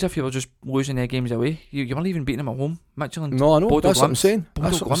 it's not as if you were just losing their games away. You weren't even beating them at home. Midtjylland. No, I know. Bodo That's what I'm Glimt. saying. Bodo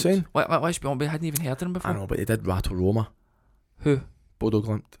That's what I'm Glimt. saying. Let's be honest, we hadn't even heard of them before. I know, but they did rattle Roma. Who? Bodo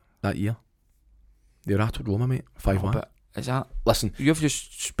Glimt that year. They rattled Roma, mate. 5-1. But is that? Listen, You've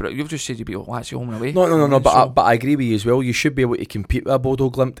just said you beat Lazio home and away. No. But I agree with you as well. You should be able to compete with a Bodo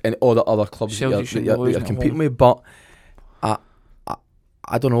Glimt and all the other clubs Celtic that shouldn't you're be losing at competing home. with. But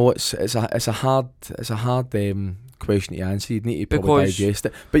I don't know. It's a hard question to answer. You'd need to probably Because- digest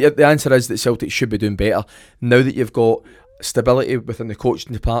it. But the answer is that Celtic should be doing better now that you've got stability within the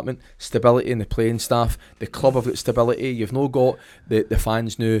coaching department, stability in the playing staff. The club have got stability. You've not got the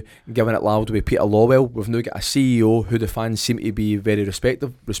fans now giving it loud with Peter Lawwell. We've now got a CEO who the fans seem to be very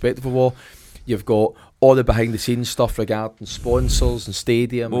respectful of. You've got all the behind the scenes stuff regarding sponsors and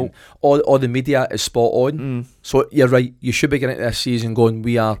stadium. Well- And all the media is spot on. So you're right. You should be getting into this season going,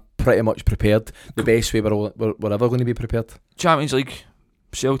 we are pretty much prepared. The best way we're ever going to be prepared. Champions League,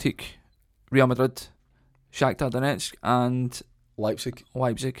 Celtic, Real Madrid, Shakhtar Donetsk, and Leipzig.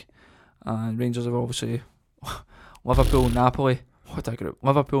 and Rangers have obviously Liverpool, Napoli. What a group!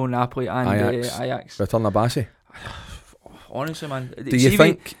 Liverpool, Napoli, and Ajax. Return of Bassi. Honestly, man, Do you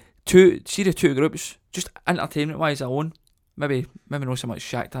think... the two groups, just entertainment wise alone, maybe not so much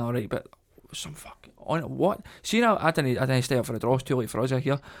Shakhtar, right? But some fucking on what? See now, I didn't stay up for a draw. It's too late for us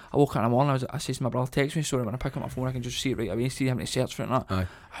here. I woke up in the morning. I said to my brother, text me. So when I pick up my phone, I can just see it right away. See having to search for it. And that. Aye.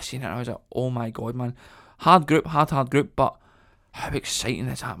 I seen it. And I was like, oh my god, man. Hard group. But how exciting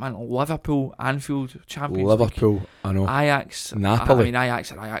is that, man? Liverpool, Anfield, Champions League. Liverpool, I know. Ajax, Napoli. I mean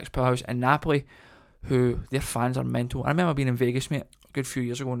Ajax powerhouse, and Napoli, who their fans are mental. I remember being in Vegas, mate, a good few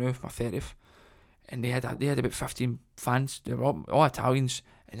years ago now, for my 30th, and they had about 15 fans. They were all Italians,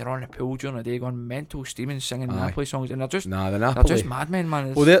 and they're on the pool during the day going mental, steaming, singing Aye. Napoli songs, and The they're Napoli. just madmen, man.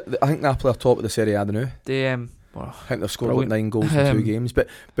 It's, Well, I think Napoli are top of the Serie A now. they I think they've scored like Brilliant. 9 goals in 2 games. But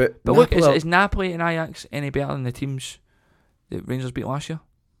look, Napoli is Napoli and Ajax any better than the teams that Rangers beat last year?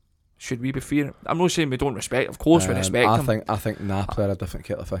 Should we be fearing? I'm not saying we don't respect. Of course, we respect them. I think Napoli are a different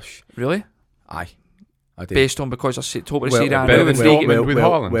kettle of fish. Really? Aye, I do. Based on because they're top of the Well, Serie A better now, than and they Dortmund get- with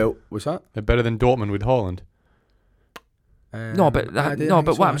Haaland. Well, what's that? They're better than Dortmund with Haaland. No, but I do no, think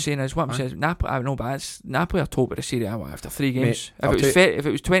but so, what aye. I'm saying is, Napoli. I know, but it's Napoli are top of the Serie A after 3 Mate, games. I'll If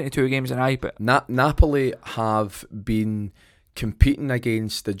it was 22 games, and but Napoli have been competing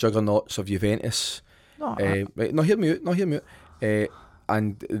against the juggernauts of Juventus. no, Right, no, hear me out.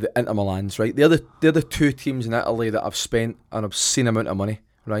 And the Inter Milans, right? They're the 2 teams in Italy that have spent an obscene amount of money,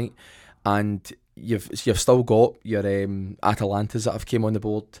 right? And you've still got your Atalantas that have came on the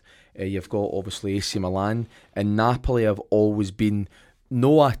board. You've got obviously AC Milan, and Napoli have always been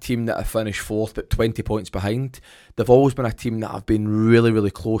not a team that have finished 4th, but 20 points behind. They've always been a team that have been really, really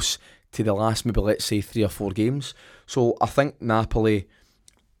close to the last, maybe let's say 3 or 4 games. So I think Napoli.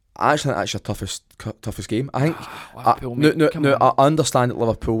 I actually think that's your toughest game. I think. Liverpool, mate, come No. on. I understand that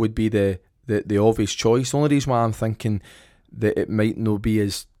Liverpool would be the obvious choice. The only reason why I'm thinking that it might not be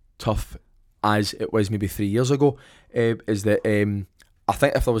as tough as it was maybe 3 years ago is that I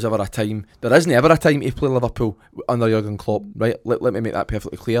think if there was ever a time, there isn't ever a time to play Liverpool under Jurgen Klopp, right? Let me make that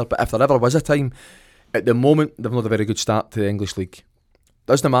perfectly clear. But if there ever was a time, at the moment they've not had a very good start to the English league.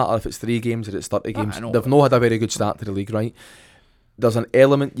 Doesn't matter if it's 3 games or it's 30 games. I know. They've not had a very good start to the league, right? There's an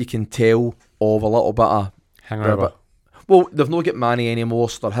element you can tell of a little bit of Hangover. well, they've not got Manny anymore,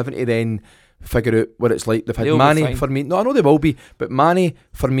 so they're having to then figure out what it's like. They've had They'll be Manny, fine. Firmino. No, I know they will be, but Manny,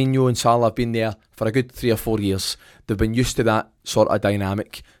 Firmino, and Salah have been there for a good 3 or 4 years. They've been used to that sort of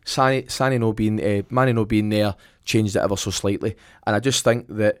dynamic. Manny no being there changed it ever so slightly, and I just think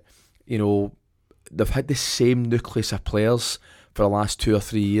that they've had the same nucleus of players for the last 2 or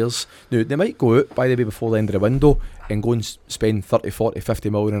 3 years. Now, they might go out, by the way, before the end of the window and go and spend 30, 40, 50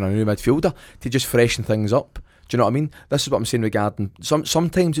 million on a new midfielder to just freshen things up. Do you know what I mean? This is what I'm saying regarding...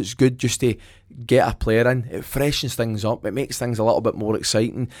 Sometimes it's good just to get a player in. It freshens things up. It makes things a little bit more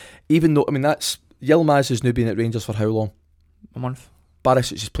exciting. Even though, that's... Yilmaz has now been at Rangers for how long? A month.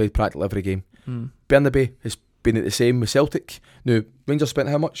 Barisic has played practically every game. Bernabé has been at the same with Celtic. Now, Rangers spent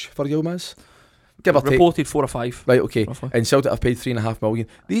how much for Yilmaz? Give or take. Reported 4 or 5. Right, okay. Roughly. And Celtic have paid 3.5 million.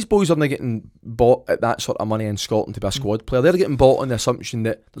 These boys aren't getting bought at that sort of money in Scotland to be a squad player. They're getting bought on the assumption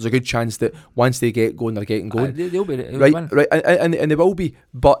that there's a good chance that once they get going, they're getting going. They'll be Right, win. and they will be,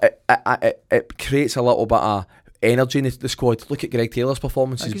 but it creates a little bit of energy in the squad. Look at Greg Taylor's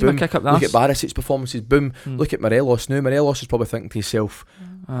performances, Gives them a boom. kick up the Look at arse. Barisic's performances, boom. Look at Morelos now. Morelos is probably thinking to himself,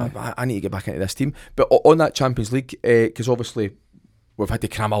 I need to get back into this team. But on that Champions League, because obviously we've had to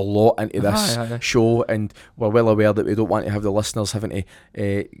cram a lot into this show, and we're well aware that we don't want to have the listeners having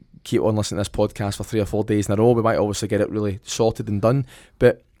to keep on listening to this podcast for 3 or 4 days in a row. We might obviously get it really sorted and done,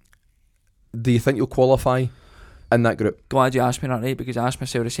 but do you think you'll qualify in that group? Glad you asked me that, right? Because I asked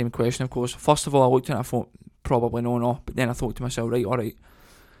myself the same question, of course. First of all, I looked at it and I thought, probably no, but then I thought to myself, right, alright,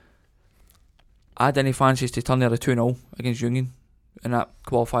 I didn't fancy to turn there a 2-0 against Union in that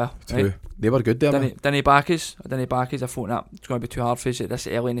qualifier. True. Right? They were good there. Didn't back us. I thought that it's going to be too hard for us at this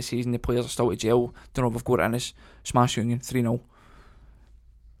early in the season. The players are still to gel. Don't know if we've got it in us. Smash Union 3-0.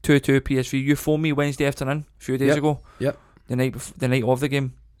 2-2 PSV. You phoned me Wednesday afternoon a few days ago. Yep. The night of the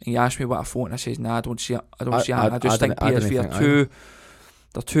game, and you asked me what I thought, and I said, nah, I don't see it. I just think PSV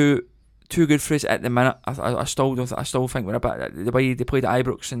they're too good for us at the minute. I still think we're a bit, the way they played at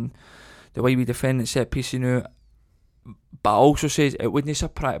Ibrox and the way we defend at set piece, you know. But I also says it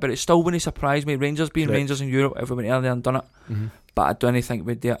it still wouldn't surprise me. Rangers being Rangers in Europe, if we went earlier and done it. Mm-hmm. But I don't think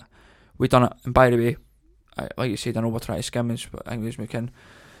we'd do it. We done it. And by the way, like you said, I know we're trying to skim as we can.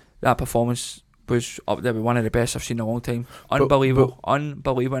 That performance was up there with one of the best I've seen in a long time. Unbelievable.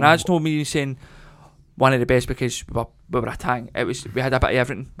 Unbelievable. And that's not me saying one of the best because we were attacking. We had a bit of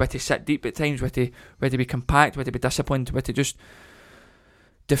everything. We had to sit deep at times. We had to be compact. We had to be disciplined. We had to just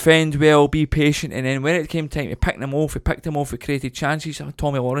defend well, be patient, and then when it came time to pick them off, we created chances.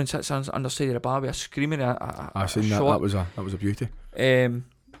 Tommy Lawrence sits underside of the bar with a screaming I seen that. That was a beauty. I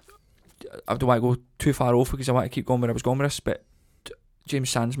don't want to go too far off because I want to keep going where I was going with this, but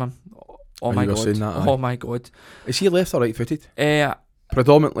James Sandsman, oh my god, is he left or right footed?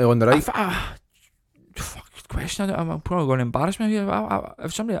 Predominantly on the right. Good question. I'm probably going to embarrass me here.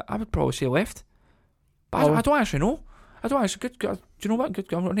 If somebody, I would probably say left, but I don't actually know. I don't actually. Do you know what?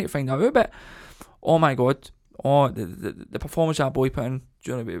 Good. I need to find that out. But oh my god, the performance that boy put in,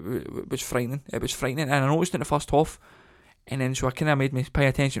 it was frightening. It was frightening, and I noticed in the first half, and then so I kind of made me pay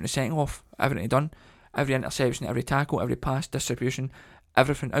attention to the second half. Everything he done, every interception, every tackle, every pass, distribution,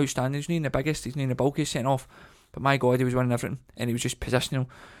 everything outstanding. He's not the biggest, he's not the bulkiest setting off, but my god, he was winning everything, and he was just positional.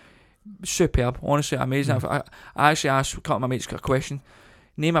 Superb, honestly, amazing. I actually asked a couple of my mates a question.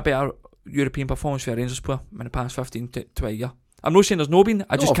 Name a better European performance for a Rangers player in the past 15 to 20 years. I'm not saying there's no been,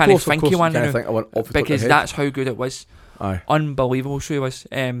 I just can't think of one now, because that's how good it was. Aye. Unbelievable, so it was.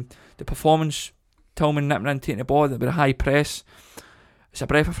 The performance, Tillman nipping in, taking the ball with a high press, it's a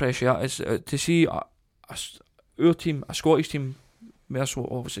breath of fresh air. It's to see our team, a Scottish team,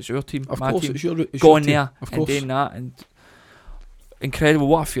 obviously it's our team, of my course, team, it's going team. there and doing that, and incredible.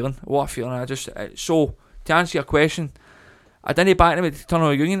 What a feeling. I just so to answer your question, I didn't back them at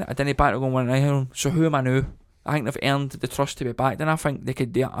Tunnel Union. I didn't back them going 1-9. So who am I now? I think they've earned the trust to be back. Then I think they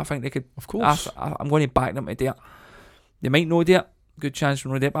could do it. I think they could. Of course. I'm going to back them to do it. They might know do it. Good chance for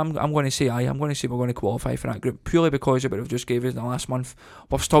no do it. But I'm going to say aye. I'm going to say we're going to qualify for that group purely because of what they've just gave us in the last month.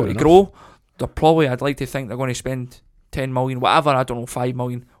 We've still to grow. They're probably, I'd like to think they're going to spend 10 million, whatever, I don't know, 5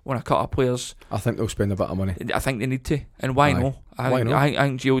 million on a cut of players. I think they'll spend a bit of money. I think they need to, and why not? I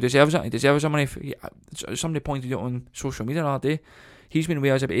think Gio deserves it. He deserves the money. Somebody pointed out on social media the other day. He's been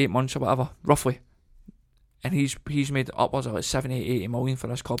with us about 8 months or whatever, roughly, and he's made upwards of like 70, 80 million for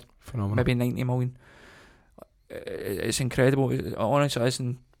this club. Phenomenal. Maybe 90 million. It's incredible. Honestly,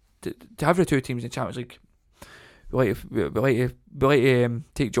 listen, to have the two teams in the Champions League, we like to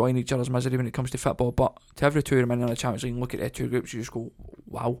take joy in each other's misery when it comes to football, but to have the two of them in the Champions League and look at the two groups, you just go,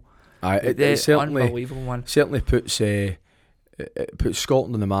 wow. It certainly, unbelievable one. Certainly puts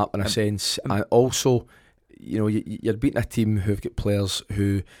Scotland on the map in a sense, and also, you know, you're beating a team who've got players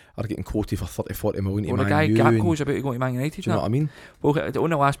who are getting quoted for 30-40 million to Man U. The guy Gakpo's about to go to Man United. Do you know what I mean? Well, on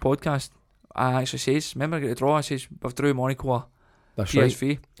the last podcast, I actually says, remember I got the draw, I says, we've drew Monaco That's PSV,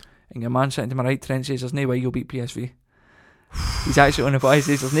 right. And your man sitting to my right, Trent, says, there's no way you'll beat PSV. He's actually on the podcast, he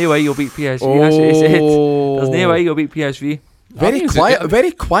says, there's no way you'll beat PSV. That's what he said. There's no way you'll beat PSV.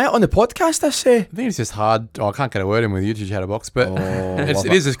 Very quiet on the podcast, this. I think it's just hard. I can't get a word in with you to Chatterbox, but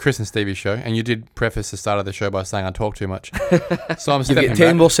it is a Chris and Stevie show, and you did preface the start of the show by saying I talk too much. So I'm stepping back.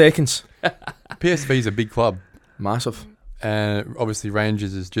 10 more seconds. PSV is a big club. Massive. And obviously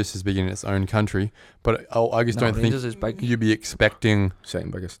Rangers is just as big in its own country, but I just don't think you'd be expecting...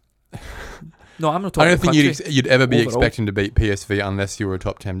 Second biggest. No, I'm not talking. I don't think you'd ever be expecting to beat PSV unless you were a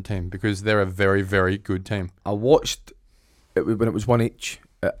top 10 team, because they're a very, very good team. I watched it when it was 1 each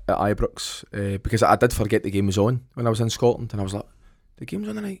at Ibrox because I did forget the game was on when I was in Scotland, and I was like, the game's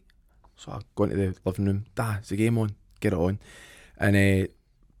on tonight. So I go into the living room, is the game on? Get it on. And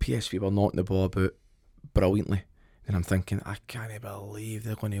PSV were knocking the ball about brilliantly, and I'm thinking, I can't believe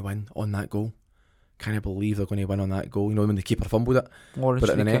they're going to win on that goal. Can't believe they're going to win on that goal. You know, when the keeper fumbled it, put it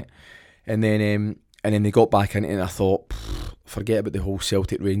in the net. And then they got back into it, and I thought, forget about the whole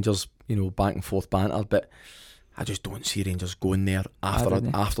Celtic Rangers, back and forth banter, but I just don't see Rangers going there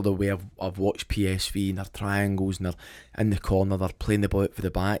after the way I've watched PSV and their triangles and they're in the corner, they're playing the ball out for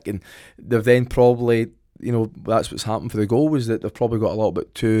the back, and they've then probably, that's what's happened for the goal, was that they've probably got a little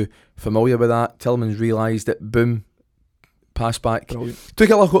bit too familiar with that. Tillman's realised it, boom, pass back. Brilliant. Took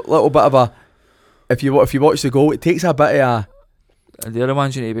a little bit of a, if you watch the goal, it takes a bit of the other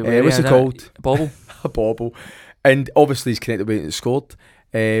ones you need to be wary what's of, it called? A bobble. A bobble. And obviously he's connected with it and scored.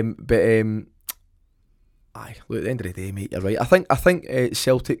 Aye, look, at the end of the day, mate, you're right. I think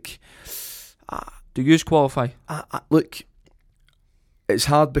Celtic. Do you qualify? Look, it's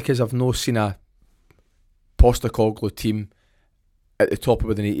hard because I've not seen a Postecoglou team at the top of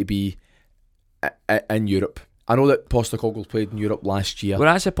where they need to be in Europe. I know that Postecoglou played in Europe last year.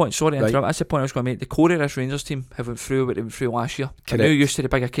 Well, that's the point. Sorry to interrupt. That's the point I was going to make. The core of this Rangers team have went through what they went through last year. They're now used to the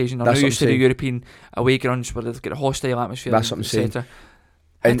big occasion. They're now used to the European away grounds where they've got a hostile atmosphere. That's what I'm saying.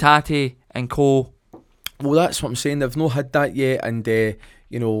 Hatate and co. Well, that's what I'm saying. They've not had that yet, and Ange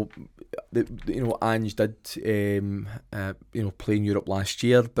did play in Europe last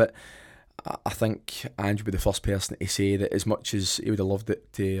year, but I think Ange would be the first person to say that as much as he would have loved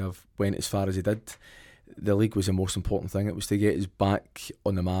it to have went as far as he did, the league was the most important thing. It was to get us back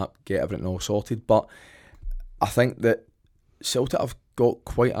on the map, get everything all sorted. But I think that Celtic have got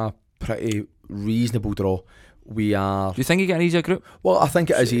quite a pretty reasonable draw. Do you think you get an easier group? Well, I think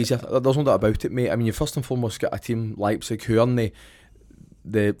it is easier. There's no doubt about it, mate. I mean, you first and foremost got a team Leipzig who are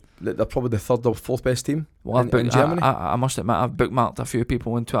they're probably the third or fourth best team in Germany. I must admit, I've bookmarked a few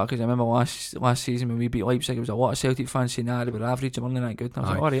people on Twitter because I remember last season when we beat Leipzig, there was a lot of Celtic fans saying, they were average, they weren't that good. And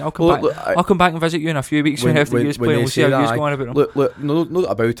I was like, alright, I'll come back and visit you in a few weeks when after you play and we'll see how you're going about them. Look, no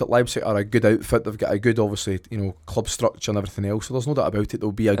doubt about it. Leipzig are a good outfit. They've got a good, obviously, club structure and everything else. So there's no doubt about it.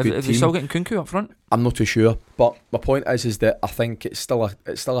 They'll be a good team. Are they still getting Kunku up front? I'm not too sure, but my point is that I think it's still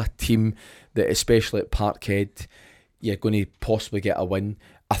a team that, especially at Parkhead, you're going to possibly get a win.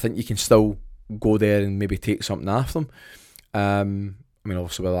 I think you can still go there and maybe take something off them. I mean,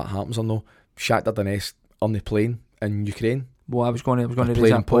 obviously whether that happens or no. Shakhtar Donetsk on the plane in Ukraine. Well, I was going to raise play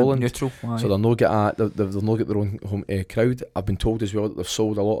in that point. Poland, Neutral. So they'll not get their own home crowd. I've been told as well that they've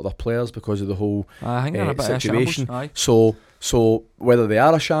sold a lot of their players because of the whole situation. So whether they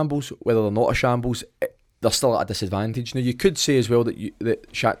are a shambles, whether they're not a shambles, they're still at a disadvantage. Now you could say as well that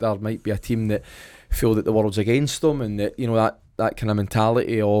Shakhtar might be a team that feel that the world's against them, and that that kind of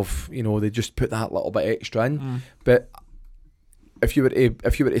mentality of they just put that little bit extra in. But if you were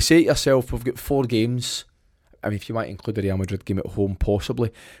to say to yourself, we've got 4 games. I mean, if you might include the Real Madrid game at home,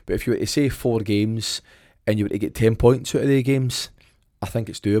 possibly. But if you were to say 4 games and you were to get 10 points out of the games, I think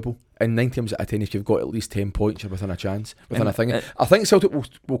it's doable. And 9 times out of 10, if you've got at least 10 points, you're within a chance. I think Celtic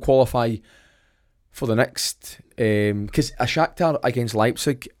will qualify for the next, because a Shakhtar against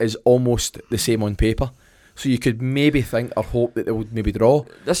Leipzig is almost the same on paper. So you could maybe think or hope that they would maybe draw.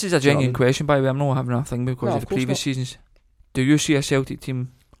 This is a genuine question, by the way. I'm not having a thing because of the previous seasons. Do you see a Celtic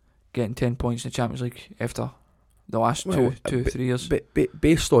team getting 10 points in the Champions League after the last 2-3 years?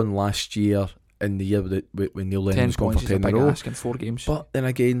 Based on last year and the year when Neil Lennon was going for 10 in a row. Asking 4 games. But then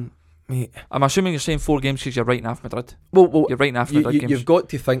again, mate, I'm assuming you're saying 4 games because you're writing off Madrid. Well, you're writing off Madrid games. You've got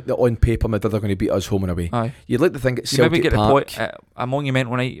to think that on paper Madrid are going to beat us home and away. Aye. You'd like to think it's Celtic Celtic Park. Park. The point, a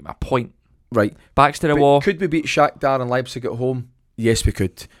monumental night, a point. Right. Backs to the wall. Could we beat Shakhtar and Leipzig at home? Yes, we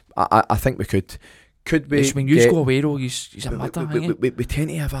could. I think we could. Could we? When you go away though, he's a murderer. We tend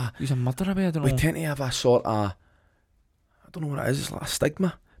to have a. He's a murderer. I don't know. We tend to have a sort of. I don't know what it is. It's like a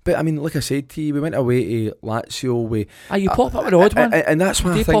stigma. But I mean, like I said to you, we went away to Lazio. You pop up with the odd one, and that's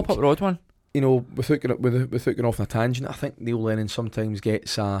why I think. Pop up with the odd one. Without going off on a tangent, I think Neil Lennon sometimes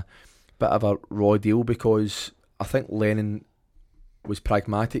gets a bit of a raw deal because I think Lennon was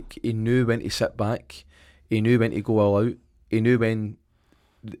pragmatic. He knew when to sit back. He knew when to go all out. He knew when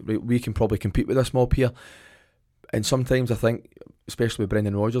we can probably compete with this mob here. And sometimes I think, especially with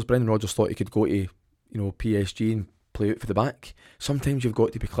Brendan Rodgers thought he could go to PSG and play out for the back. Sometimes you've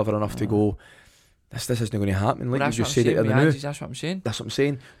got to be clever enough to go, this isn't going to happen. Like you just said it in the new. That's what I'm saying. That's what I'm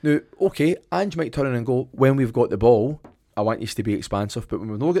saying. Now, okay, Ange might turn in and go, when we've got the ball, I want you to be expansive, but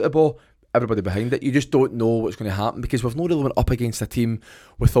when we've not got the ball, everybody behind it, you just don't know what's going to happen because we've not really went up against a team,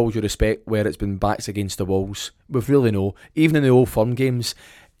 with all due respect, where it's been backs against the walls. We've really no. Even in the Old Firm games,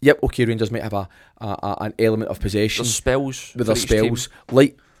 yep, okay, Rangers might have an element of possession. There's spells. With their spells.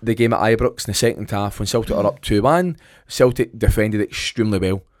 Like the game at Ibrox in the second half when Celtic are up 2-1, Celtic defended extremely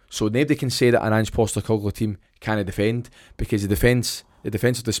well. So nobody can say that an Ange Postecoglou team can't defend, because the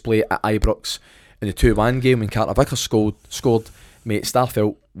defensive display at Ibrox in the 2-1 game when Carter Vickers scored, mate,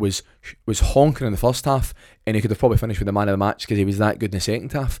 Starfelt was honking in the first half, and he could have probably finished with the man of the match because he was that good in the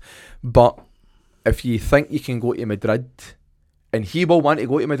second half. But if you think you can go to Madrid, and he will want to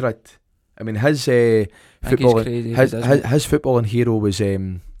go to Madrid, I mean his football, his footballing hero was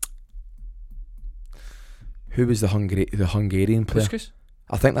who was the Hungarian player? Puskas?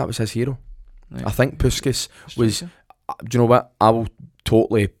 I think that was his hero. Right. I think Puskas was. Do you know what? I will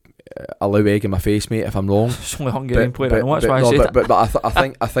totally allow egg in my face, mate, if I'm wrong. It's only Hungarian player. I know that's why I said that.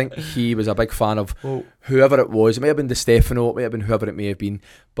 But I think he was a big fan of whoever it was. It may have been Di Stefano, it may have been whoever it may have been.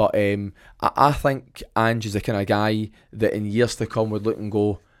 But I think Ange is the kind of guy that in years to come would look and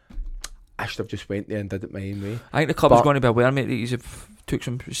go, I should have just went there and did it my own way. I think the club is going to be aware, mate, that he's took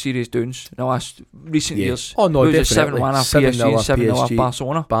some serious downs in the last recent years. Oh no, definitely. 7-1 off PSG and 7-0 off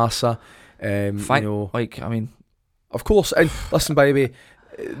Barcelona. Barca. You know, like, I mean, of course. And listen, by the way,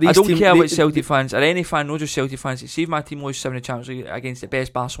 I don't care what Celtic fans or any fan, not just Celtic fans. See if my team loses 7 in the Champions League against the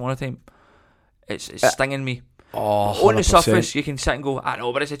best Barcelona team, it's stinging me. Oh, on the surface, you can sit and go, I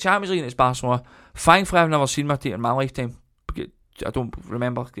know, but it's a Champions League and it's Barcelona. Thankfully, I've never seen my team in my lifetime. I don't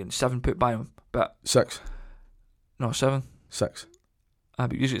remember getting 7 put by him, but 6. No, 7. 6.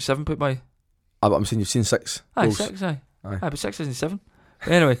 But usually it's 7 put by. But I'm saying you've seen 6. Aye, goals. 6. Aye, but 6 isn't 7.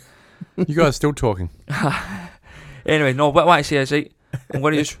 But anyway, you guys are still talking. Anyway, no. What I say is, right, I'm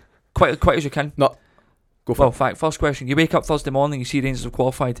going to just quick as you can. No, go for it. Fact. First question: you wake up Thursday morning, you see Rangers have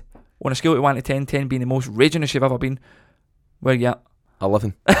qualified. On a scale of 1 to 10, 10 being the most ragingest you've ever been, where you at?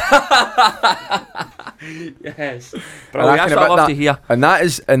 11. Yes, bro. That's what I love to hear. And that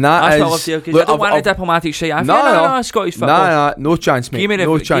is. That's what I love to hear, because I don't want a diplomatic shit. No, Scottish football. No chance, mate. Give me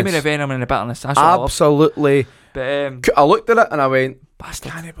the venom and the bitterness. That's what absolutely. I love. I looked at it and I went,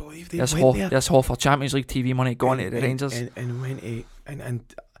 bastard. Can't believe they This went there. This whole for Champions League TV money going to the Rangers. And went to and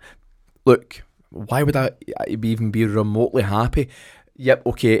look, why would I even be remotely happy? Yep,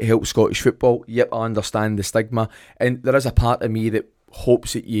 okay, it helps Scottish football. Yep, I understand the stigma, and there is a part of me that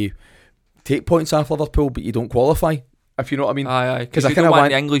hopes that you take points off Liverpool, but you don't qualify. If you know what I mean? Aye, because I kind of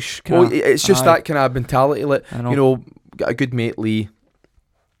want the English. It's just that kind of mentality. Like, you know, got a good mate, Lee.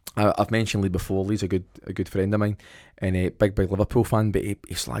 I've mentioned Lee before. Lee's a good friend of mine, and a big Liverpool fan. But he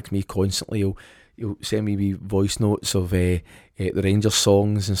slags me constantly. He'll send me wee voice notes of the Rangers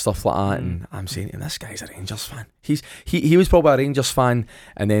songs and stuff like that, and I'm saying, and this guy's a Rangers fan. He was probably a Rangers fan,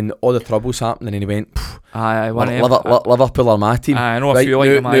 and then all the troubles happened, and then he went, Liverpool are my team. I know a few like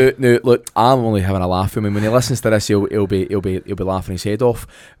him. No, look, I'm only having a laugh with him. When he listens to this, he'll be laughing his head off.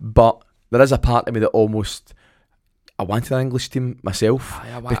 But there is a part of me that almost, I wanted an English team myself.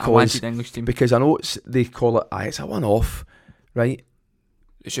 I wanted an English team because I know they call it. It's a one-off, right?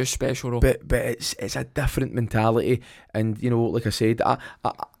 It's just special, though. But it's a different mentality, and you know, like I said,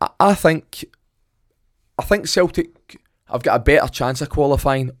 I think Celtic have got a better chance of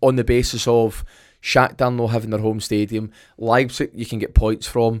qualifying on the basis of Shakhtar not having their home stadium, Leipzig you can get points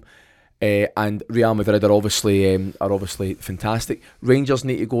from, and Real Madrid are obviously fantastic. Rangers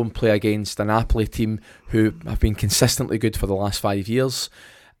need to go and play against a Napoli team who have been consistently good for the last 5 years.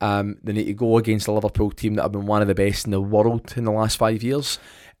 They need to go against a Liverpool team that have been one of the best in the world in the last 5 years,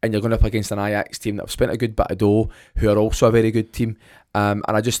 and you're going up against an Ajax team that have spent a good bit of dough, who are also a very good team. And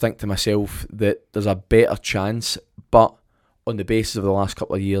I just think to myself that there's a better chance, but on the basis of the last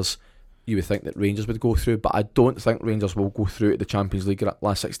couple of years, you would think that Rangers would go through, but I don't think Rangers will go through at the Champions League at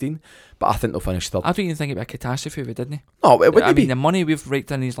last 16, but I think they'll finish third. I don't even think it'd be a catastrophe if it didn't. No, it wouldn't be. I mean, the money we've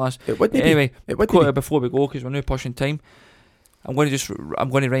raked in these last... It wouldn't anyway, be. It wouldn't be. Before we go, because we're now pushing time, I'm going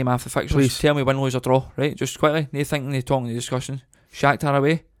to rhyme off the fixtures. Please. Tell me win, lose or draw, right? Just quickly. No thinking, no talking, no discussion. Shakhtar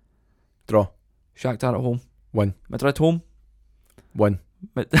away. Draw. Shakhtar at home. Win. Madrid home. Win.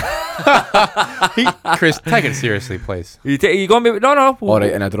 Chris, take it seriously, please. You going to be... No.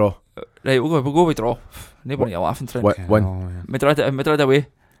 Alright, and a draw. Right, we'll go with draw. Nobody laughing, Trent. Win. Oh, yeah. Madrid away.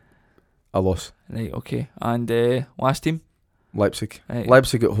 A loss. Right, okay. And last team? Leipzig. Right.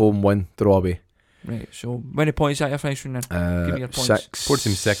 Leipzig at home, win, draw away. Right, so how many points at your finish then? Give me your points. 6. Puts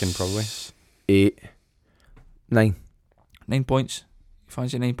him second, probably. 8. 9. 9 points. You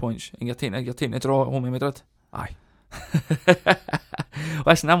fancy 9 points, and you're taking a draw at home in Madrid. Aye.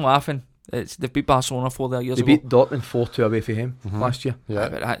 Listen, I'm laughing. They've beat Barcelona 4 years They ago. beat Dortmund 4-2 away for him last year. Yeah.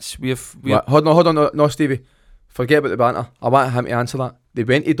 But that's we've Right, hold on, no, Stevie. Forget about the banter. I want him to answer that. They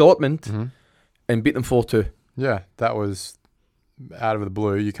went to Dortmund and beat them 4-2. Yeah, that was out of the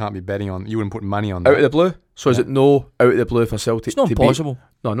blue. You can't be betting on. You wouldn't put money on that. Out of the blue. So is it no out of the blue for Celtic? It's not to impossible.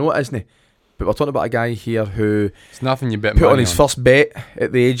 Beat? No, it isn't. But we're talking about a guy here who It's nothing you bet put money on his first bet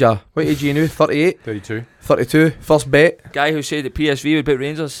at the age of, what age are you now? 38? 32. 32. First bet. Guy who said that PSV would beat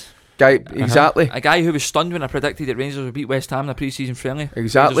Rangers. Exactly. A guy who was stunned when I predicted that Rangers would beat West Ham in a pre-season friendly.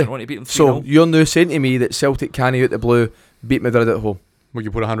 Exactly. Rangers were going to beat them 3-0. So you're now saying to me that Celtic can't out the blue beat Madrid at home? Would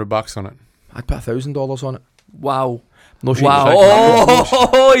you put $100 on it? I'd put $1,000 on it. Wow. No shit. Wow.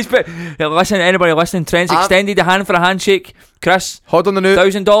 Oh, he's put. Yeah, listen, anybody listening, Trent's extended a hand for a handshake. Chris, hold on the new.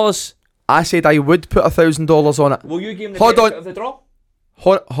 $1,000. I said I would put $1,000 on it. Will you give him the Hold benefit on. of the draw?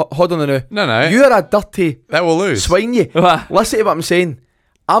 Hold on the new. No. You're a dirty That will lose. swine, you. Listen to what I'm saying.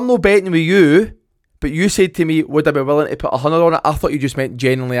 I'm not betting with you, but you said to me, would I be willing to put 100 on it? I thought you just meant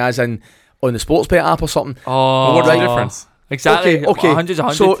genuinely as in on the sports bet app or something. Oh, well, what's the difference? Exactly. Okay. 100's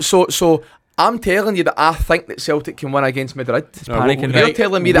 100. So I'm telling you that I think that Celtic can win against Madrid. Panicking. You're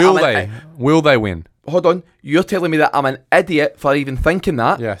telling me that will they win? Hold on. You're telling me that I'm an idiot for even thinking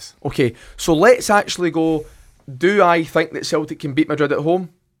that? Yes. Okay. So let's actually go. Do I think that Celtic can beat Madrid at home?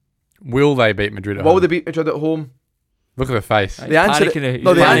 Will they beat Madrid at Will home? they beat Madrid at home? Look at the face. The answer, panicking.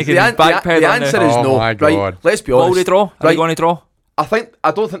 no, the answer is Oh no. my Right? God. Let's be Will honest. they draw? Are they Right. going to draw? I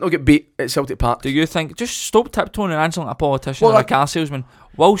don't think they'll get beat at Celtic Park. Do you think? Just stop tiptoeing and answering like a politician Well, or a car salesman.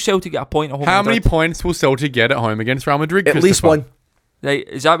 Will Celtic get a point at home? How many Madrid? points will Celtic get at home against Real Madrid? At least one. Right,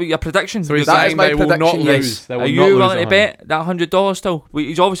 is that what your prediction? So he's That is saying my they will not prediction, lose. yes. They will Are not you lose willing to at bet that $100 still?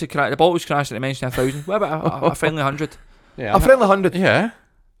 He's obviously the ball was crashed and he mentioned 1,000. What about a friendly 100? Yeah, A friendly 100 Yeah.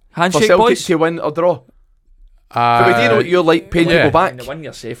 for Handshake, Celtic boys. to win or draw. But we do know what you're like paying yeah. people back. The one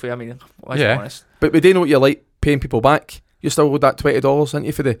you're safe with. I mean, let's Yeah. be honest. But we do know what you're like paying people back. You still owed that $20, aren't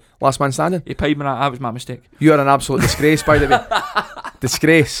you, for the last man standing? You paid me that. That was my mistake. You are an absolute disgrace, by the way.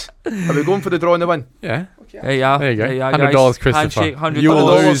 Disgrace. Are we going for the draw and the win? Yeah. There you are. There you go. There you are, $100, guys. Christopher. Handshake, $100. You will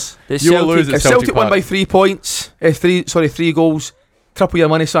lose. The You will lose Celtic- at If Celtic win Park. by 3 points, 3 goals, triple your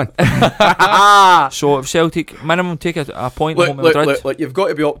money, son. So if Celtic minimum take a point at home at Look, Madrid. look, you've got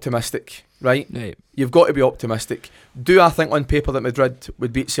to be optimistic, right? Right. You've got to be optimistic. Do I think on paper that Madrid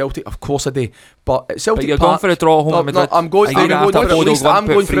would beat Celtic? Of course I do. But at Celtic But you're Park, going for a draw at home no, at Madrid. I'm going Are you gonna have to for at hold least, on, I'm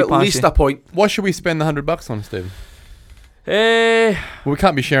put going for three at past least you? a point. What should we spend the $100 on, Stephen? Eh, Well, we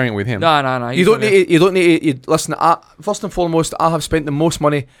can't be sharing it with him. no. You don't need to listen. First and foremost, I have spent the most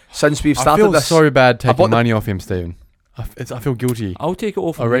money since we've I started feel this. so bad bought taking the- money off him, Stephen. I feel guilty. I'll take it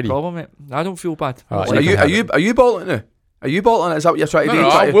off Already. no problem, mate. I don't feel bad. Alright, Are you you can are have you it. are you bolting now? Are you bolting? Is that what you're trying to do? No,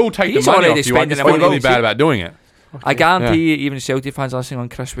 I will take He's the money already off you. I spending just the feel money. really bad about doing it. I guarantee even Celtic fans listening on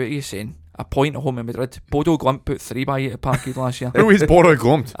Chris, what are you saying? A point at home in Madrid. Bodo Glimt put 3 by 8 at Parkhead last year. Who is Bodo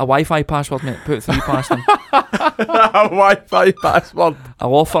Glimt? A Wi-Fi password, mate. Put 3 past him. Wi-Fi password. A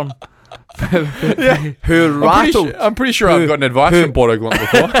law firm. Who rattled? I'm pretty sure I've gotten advice from Bodo Glimt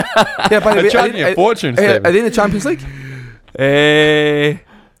before. Yeah, by the They're way, charging you a fortune, are Stephen. they in the Champions League?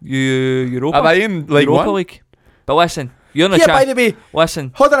 Europa. Are they in League Europa One? League. But listen, you're in the Yeah, by Champions the way,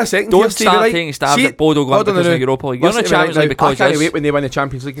 Listen, hold on a second. don't here, Stevie, start right? taking stabs See, at Bodo Glimt hold on because a of minute. Europa League. You're in the Listen to me Champions right League now. I because can't of wait this. when they win the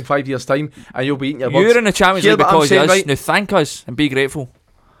Champions League in 5 years' time, and you'll be eating your words. You're in the Champions Hear League what I'm because of saying, this. right? Now thank us and be grateful.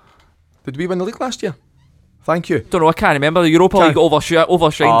 Did we win the league last year? Thank you. Don't know, I can't remember. The Europa Can't- League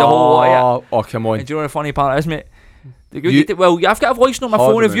overshined the whole lot. Oh, come on. And do you know what the funny part is, mate? You- Well, I've got a voice note on my Hold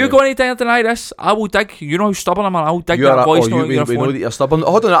phone. on If a you minute. go any time to deny this, I will dig. You know how stubborn I am. I'll dig You are that a- voice oh, note on we your know phone. that you're stubborn.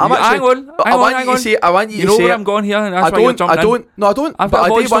 Hold on, I'm Hang actually. on, I want you to say. I want you You to know say. where I'm going here, and that's I why you're don't. jumping I in. don't. No, I don't. I've but got I a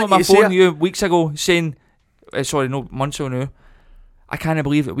do voice note on want my you to say phone it. you weeks ago saying, sorry, no, months ago now, I can't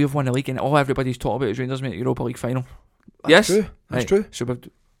believe that we've won the league and all everybody's talking about is Rangers make Europa League final. Yes, True. That's Right. true. So But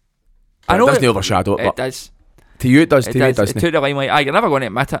I know it doesn't it, overshadow it, it but does. to you it does. To me it It doesn't. took the limelight. You're never going to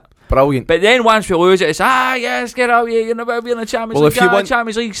admit it. Brilliant. But then once we lose it, it's yes, get out here. You're never be in the Champions Well, League. if you won-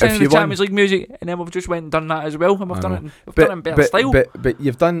 Champions League, singing the you won- Champions League music, and then we've just went and done that as well, and we've I done know. it. We've done it in better style. But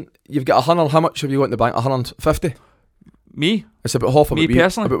you've done. You've got 100. How much have you got in the bank? 150. Me, It's about half of Me what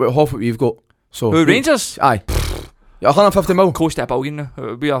personally? about half what we've got. So who Rangers? Aye. Yeah, 150 mil. Close to $1 billion now.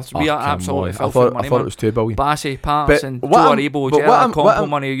 We are Oh, come absolutely on. filthy I money, thought man. it was 2 billion. Bassey, Patterson, But Joe what I'm- Aribo, but what Gerard I'm- what Compo I'm-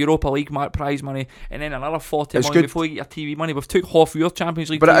 money, Europa League prize money, and then another 40 It's million good. before you get your TV money. We've took half your Champions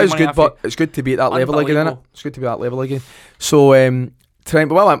League But TV it is money good. off you. But it's good to be at that level again, innit? Unbelievable. It's good to be at that level again. So Trent,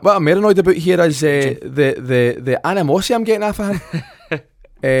 but what I'm more annoyed about here is the animosity I'm getting off of him.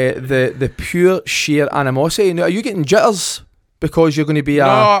 The pure sheer animosity. Now, are you getting jitters because you're going to be a?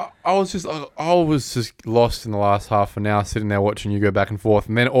 No, I was just lost in the last half an hour sitting there watching you go back and forth,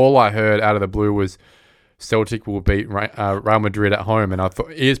 and then all I heard out of the blue was Celtic will beat Real Madrid at home, and I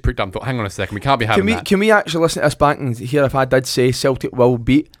thought ears pricked up. I thought, hang on a second, we can't be having that. Can we actually listen to this back and hear if I did say Celtic will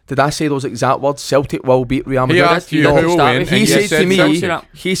beat? Did I say those exact words? Celtic will beat Real He Madrid. asked you No, who will start win, with- and He you said to me. Celtic.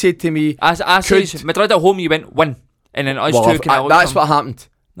 He said to me. I Could- says Madrid at home, you went win, and then us Well, two can that's what happened.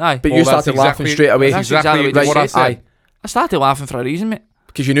 Aye. But Well, you that's started laughing exactly- straight away. That's exactly exactly what I what said. Aye, I started laughing for a reason, mate.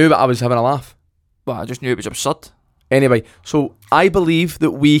 because you knew that I was having a laugh. Well, I just knew it was absurd. Anyway, so I believe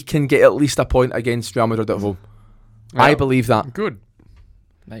that we can get at least a point against Real Madrid at home. Yeah. I believe that. Good.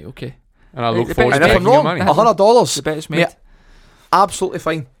 Right, okay. And I look The forward to And if I'm taking your wrong, money. $100. The bet's Mate, made. absolutely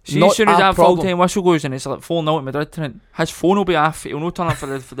fine. See, Not as soon as a that problem. full-time whistle goes and it's like 4-0 at Madrid, Trent, his phone will be off. He'll not turn up for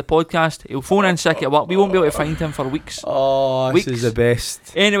the podcast. He'll phone in sick at work. We won't be able to find him for weeks. Oh, this Weeks. is the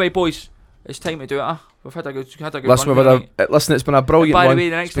best. Anyway, boys, it's time to do it. We've had a good Listen, run. listen, it's been a brilliant By the one. way,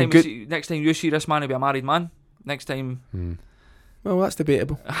 the next It's been time, good. next time you see this man, he'll be a married man. Next time, Well, that's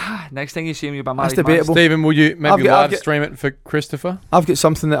debatable. next time you see him, you'll be a That's married man. debatable. Stephen, will you maybe I've live got- stream it for Christopher? I've got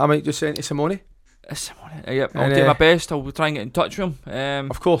something that I might just send to Simone. Yep, I'll And, do my best. I'll try and get in touch with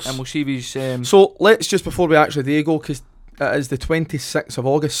him. Of course. And we'll see if he's. So let's just, before we actually do go, because it is the 26th of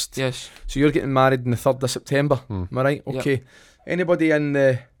August. Yes. So you're getting married on the 3rd of September. Am I right? Yep. Okay. Anybody in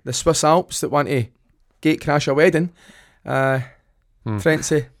the Swiss Alps that want to gate crash a wedding,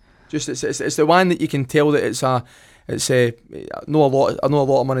 Trent, just it's the one that you can tell that it's I know a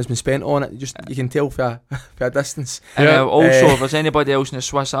lot of money's been spent on it. Just you can tell for a distance. And Yeah. also, if there's anybody else in the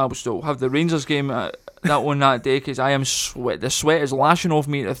Swiss Alps that will have the Rangers game that day, because I am the sweat is lashing off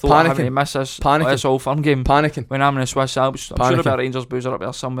me at the thought of having to miss this All Firm game Panicking. when I'm in the Swiss Alps. I'm sure Panicking. there'll be a Rangers boozer up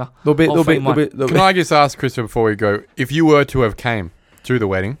there somewhere. They'll be. Can I just ask Christopher before we go, if you were to have came to the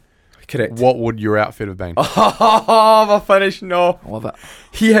wedding, Correct. what would your outfit have been? Oh, my finish. No, I love it.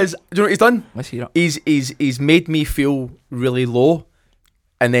 he has. Do you know what he's done? Let's hear it. He's made me feel really low,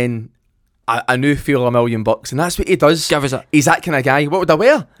 and then I knew feel $1,000,000, and that's what he does. Give us it. He's that kind of guy. What would I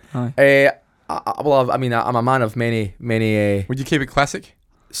wear? Aye. I'm a man of many. Would you keep it classic?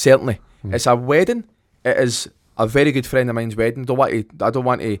 Certainly, it's a wedding. It is a very good friend of mine's wedding. I don't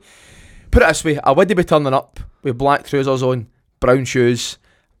want to put it this way. I wouldn't be turning up with black trousers on, brown shoes,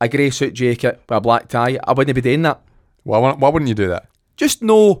 a grey suit jacket with a black tie. I wouldn't be doing that. Why wouldn't you do that? Just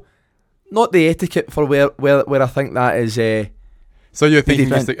not the etiquette for where I think that is. So you're thinking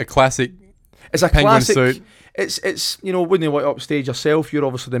different. just a classic It's a penguin classic suit? It's wouldn't you want to upstage yourself? You're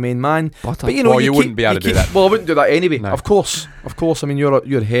obviously the main man. Butter. But you Well, you wouldn't be able to do that. Well, I wouldn't do that anyway. No. Of course. I mean,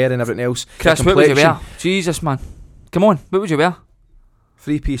 your hair and everything else. Chris, your what would you complexion, wear? Jesus, man. Come on, what would you wear?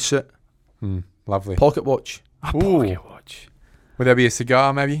 3-piece suit, Lovely. pocket watch. A Ooh. pocket watch. Would there be a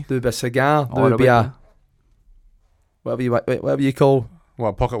cigar maybe? There would be a cigar. There Oh, would be a whatever you call.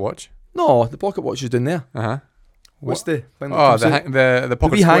 What, pocket watch? No, the pocket watch is down there. Uh-huh. What's the thing that Oh, comes out? the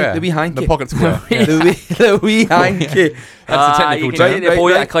pocket wee square. the wee hanky. The pocket square. Yeah. the wee hanky. That's a technical you term. can get the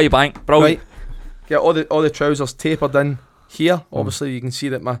boy at Clydebank. Brilliant. Right. Get all the trousers tapered in here. Obviously, you can see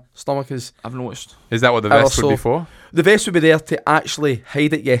that my stomach is. I've noticed. Is that what the Ever vest would be so. for? The vest would be there to actually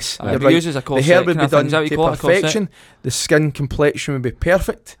hide it. Yes, It'd you're be right. used as a The corset. hair would kind be of thing. done Is that what you to call it, a corset? perfection. The skin complexion would be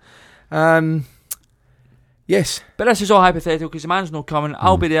perfect. Yes. But this is all hypothetical because the man's not coming.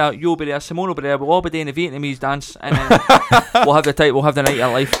 I'll be there, you'll be there, Simone will be there. We'll all be doing the Vietnamese dance, and then we'll have the night of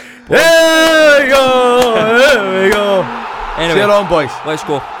our life. There we go. There we go. Anyway, See you on, boys. let's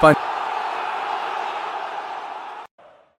go. Fine.